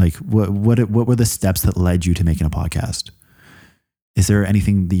 Like what were the steps that led you to making a podcast? Is there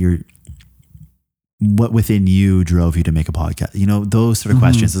anything that what within you drove you to make a podcast? You know, those sort of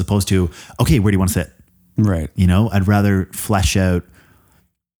questions, as opposed to, okay, where do you want to sit? Right. You know, I'd rather flesh out,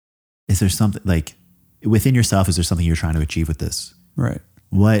 is there something like within yourself, is there something you're trying to achieve with this? Right.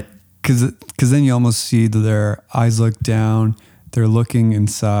 What? Because then you almost see that their eyes look down, they're looking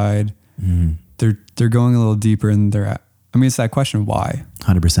inside, they're going a little deeper, and it's that question, why?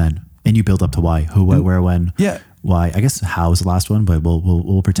 100%. And you build up to why, who, what, where, when. Yeah. Why? I guess how is the last one, but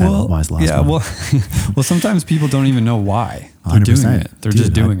we'll pretend why is the last one. Yeah, well, sometimes people don't even know why they're 100%. doing it. They're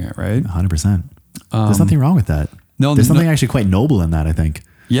just doing it, right? 100%. There's nothing wrong with that. No, there's something actually quite noble in that, I think.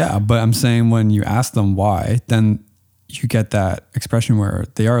 Yeah, but I'm saying when you ask them why, then you get that expression where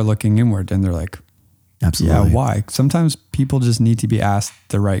they are looking inward and they're like, absolutely. Yeah, why? Sometimes people just need to be asked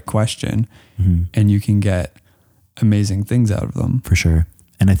the right question, and you can get amazing things out of them. For sure.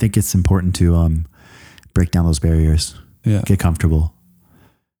 And I think it's important to break down those barriers. Yeah. Get comfortable.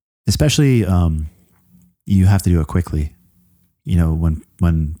 Especially you have to do it quickly. You know,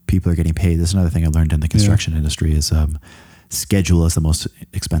 when people are getting paid, this is another thing I learned in the construction industry is schedule is the most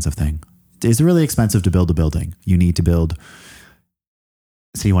expensive thing. It's really expensive to build a building. You need to build,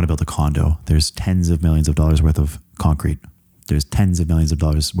 say you want to build a condo. There's tens of millions of dollars worth of concrete. There's tens of millions of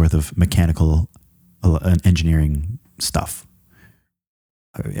dollars worth of mechanical engineering stuff,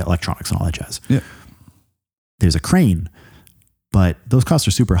 electronics and all that jazz. Yeah. There's a crane, but those costs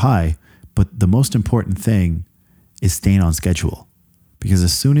are super high. But the most important thing is staying on schedule, because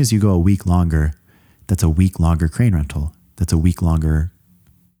as soon as you go a week longer, that's a week longer crane rental. That's a week longer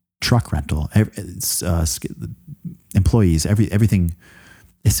truck rental. Employees, everything.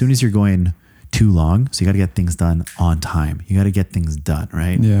 As soon as you're going too long, so you got to get things done on time. You got to get things done,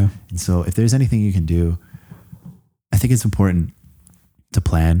 right? Yeah. And so if there's anything you can do, I think it's important to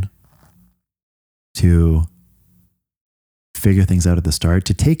plan, to figure things out at the start,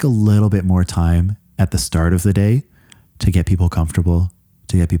 to take a little bit more time at the start of the day to get people comfortable,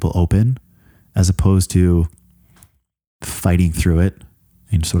 to get people open, as opposed to fighting through it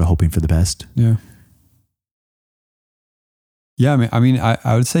and sort of hoping for the best. Yeah. Yeah.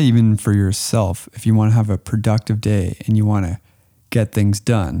 I would say even for yourself, if you want to have a productive day and you want to get things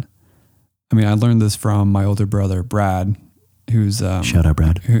done. I learned this from my older brother, Brad, who's, shout out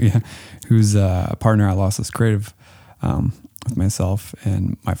Brad, who's a partner at Lossless Creative, with myself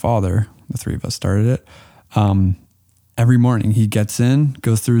and my father. The 3 of us started it. Every morning he gets in,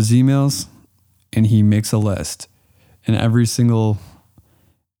 goes through his emails, and he makes a list. And every single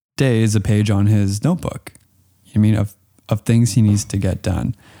day is a page on his notebook. Of of things he needs to get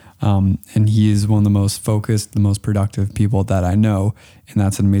done. And he is one of the most focused, the most productive people that I know. And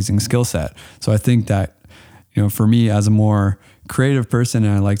that's an amazing skill set. So I think that, for me as a more creative person,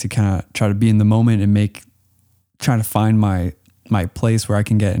 and I like to kind of try to be in the moment and try to find my place where I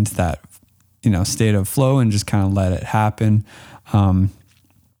can get into that, state of flow and just kind of let it happen.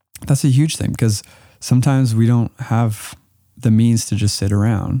 That's a huge thing, because sometimes we don't have the means to just sit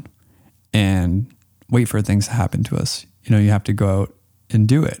around and wait for things to happen to us. You have to go out and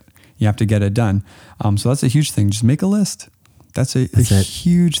do it. You have to get it done. So that's a huge thing. Just make a list. That's a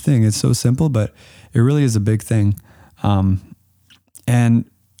huge thing. It's so simple, but it really is a big thing. And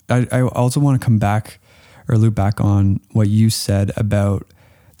I also want to come back or loop back on what you said about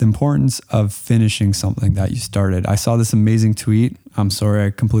the importance of finishing something that you started. I saw this amazing tweet. I'm sorry,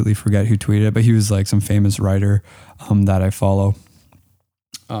 I completely forget who tweeted it, but he was like some famous writer that I follow.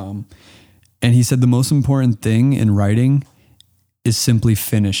 And he said the most important thing in writing is simply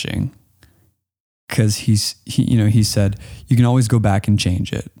finishing. Because he said you can always go back and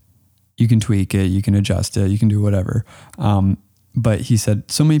change it. You can tweak it, you can adjust it, you can do whatever. But he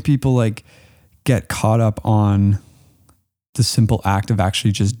said so many people get caught up on the simple act of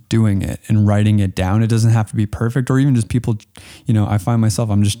actually just doing it and writing it down. It doesn't have to be perfect, or even just people, I find myself,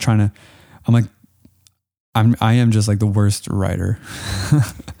 I am just like the worst writer.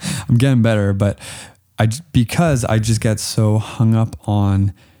 I'm getting better, but because I just get so hung up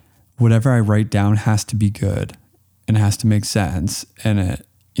on whatever I write down has to be good and it has to make sense, and it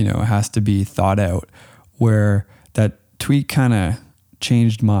has to be thought out, where that tweet kind of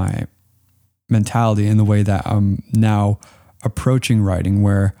changed my mentality in the way that I'm now approaching writing,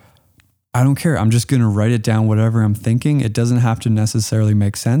 where I don't care. I'm just going to write it down, whatever I'm thinking. It doesn't have to necessarily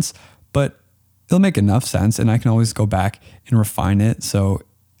make sense, but it'll make enough sense, and I can always go back and refine it so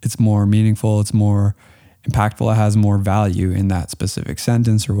it's more meaningful, it's more impactful, it has more value in that specific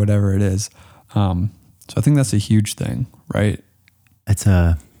sentence or whatever it is. So I think that's a huge thing, right?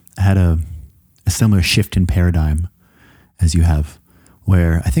 I had a similar shift in paradigm as you have,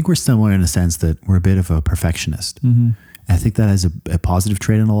 where I think we're similar in a sense that we're a bit of a perfectionist. Mm-hmm. I think that is a positive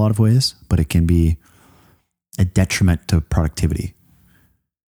trait in a lot of ways, but it can be a detriment to productivity.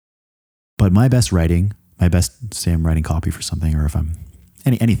 But my best, say I'm writing copy for something, or if I'm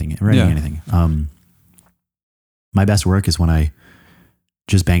anything, my best work is when I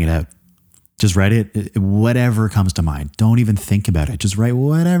just bang it out. Just write it, whatever comes to mind. Don't even think about it. Just write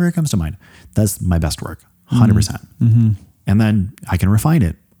whatever comes to mind. That's my best work, 100%. Mm-hmm. And then I can refine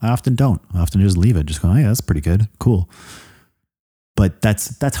it. I often don't. I often just leave it. Just go, hey, that's pretty good. Cool. But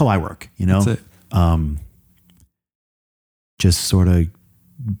that's how I work, That's it. Just sort of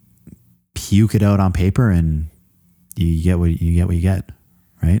puke it out on paper, and you get what you get,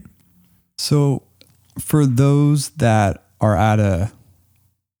 right? So for those that are at a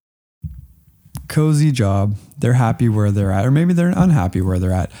cozy job, they're happy where they're at, or maybe they're unhappy where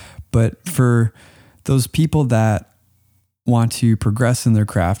they're at. But for those people that want to progress in their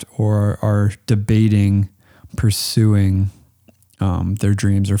craft, or are debating pursuing their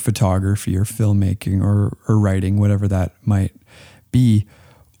dreams, or photography, or filmmaking, or writing, whatever that might be,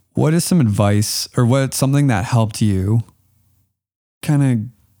 what is some advice, or what's something that helped you kind of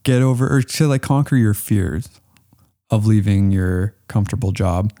get over, or to conquer your fears of leaving your comfortable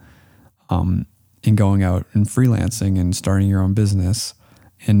job, and going out and freelancing and starting your own business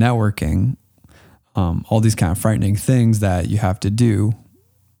and networking, all these kind of frightening things that you have to do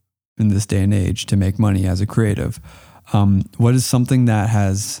in this day and age to make money as a creative? What is something that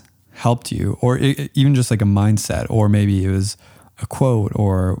has helped you, or even just like a mindset, or maybe it was a quote,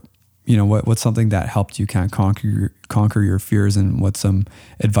 or what's something that helped you kind of conquer your fears, and what's some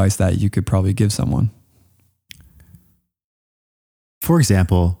advice that you could probably give someone? For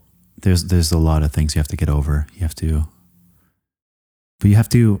example, there's a lot of things you have to get over. You have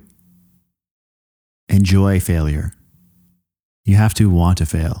to enjoy failure. You have to want to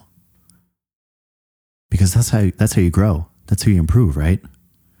fail, because that's how you grow. That's how you improve, right?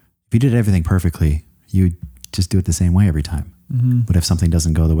 If you did everything perfectly, you just do it the same way every time. Mm-hmm. But if something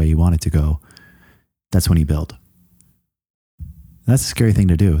doesn't go the way you want it to go, that's when you build. That's a scary thing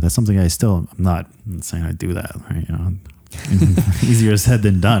to do. That's something I'm not saying I do that, right? Easier said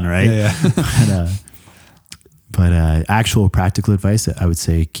than done, right? Yeah. But actual practical advice, I would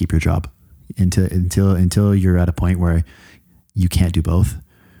say keep your job until you're at a point where you can't do both.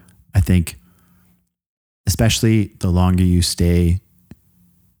 I think, especially the longer you stay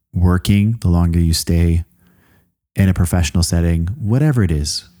working, the longer you stay in a professional setting, whatever it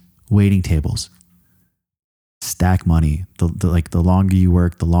is, waiting tables, stack money. The longer you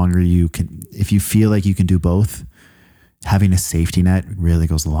work, the longer you can, if you feel like you can do both, having a safety net really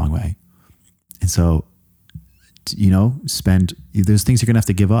goes a long way. And so, there's things you're going to have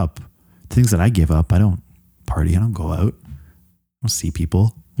to give up. Things that I give up. I don't party. I don't go out. I don't see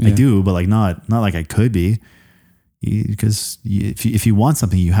people. Yeah. I do, but like not like I could be, because if you want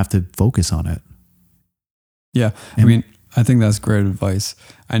something, you have to focus on it. Yeah. I mean, I think that's great advice.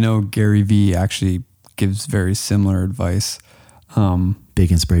 I know Gary Vee actually gives very similar advice.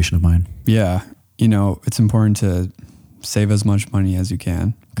 Big inspiration of mine. Yeah. It's important to save as much money as you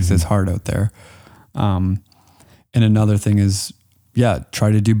can, because it's hard out there. And another thing is,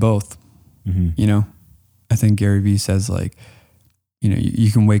 try to do both. I think Gary Vee says, like,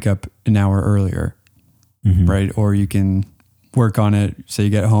 you can wake up an hour earlier, right? Or you can work on it. Say you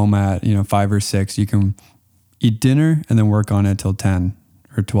get home at, 5 or 6, you can eat dinner and then work on it till 10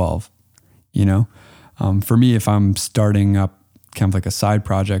 or 12, For me, if I'm starting up kind of like a side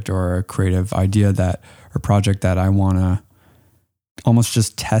project or a creative idea or project that I want to almost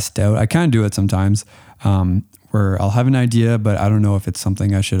just test out, I kind of do it sometimes, where I'll have an idea, but I don't know if it's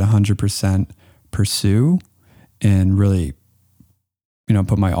something I should 100% pursue and really,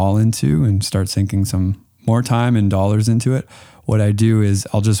 put my all into and start sinking some more time and dollars into it. What I do is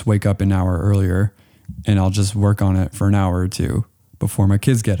I'll just wake up an hour earlier and I'll just work on it for an hour or two before my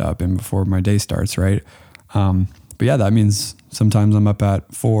kids get up and before my day starts, right? But yeah, that means sometimes I'm up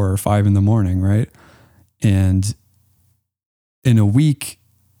at 4 or 5 in the morning, right? And in a week,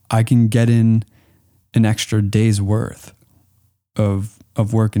 I can get in an extra day's worth of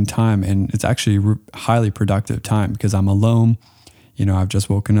work and time. And it's actually highly productive time, because I'm alone. I've just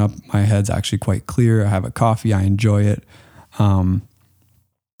woken up. My head's actually quite clear. I have a coffee. I enjoy it. But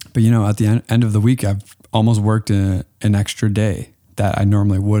at the end of the week, I've almost worked an extra day that I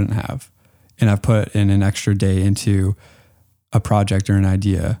normally wouldn't have. And I've put in an extra day into a project or an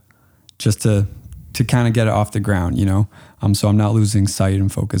idea just to kind of get it off the ground, so I'm not losing sight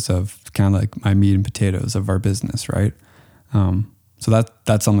and focus of kind of like my meat and potatoes of our business, right? So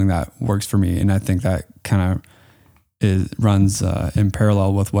that's something that works for me. And I think that kind of runs in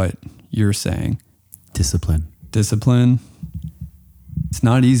parallel with what you're saying. Discipline. It's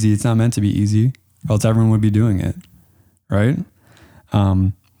not easy. It's not meant to be easy, or else everyone would be doing it, right?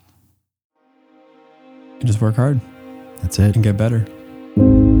 And just work hard. That's it. And get better.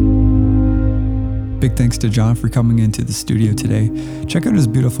 Big thanks to John for coming into the studio today. Check out his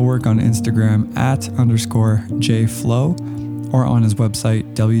beautiful work on Instagram @_jflow or on his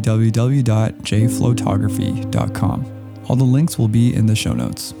website www.jflowtography.com. All the links will be in the show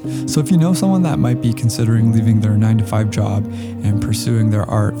notes. So if you know someone that might be considering leaving their 9-to-5 job and pursuing their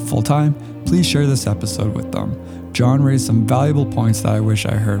art full-time, please share this episode with them. John raised some valuable points that I wish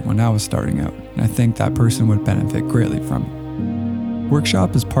I heard when I was starting out, and I think that person would benefit greatly from it.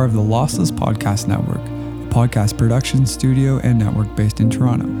 Workshop is part of the Lossless Podcast Network, a podcast production studio and network based in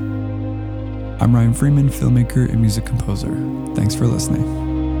Toronto. I'm Ryan Freeman, filmmaker and music composer. Thanks for listening.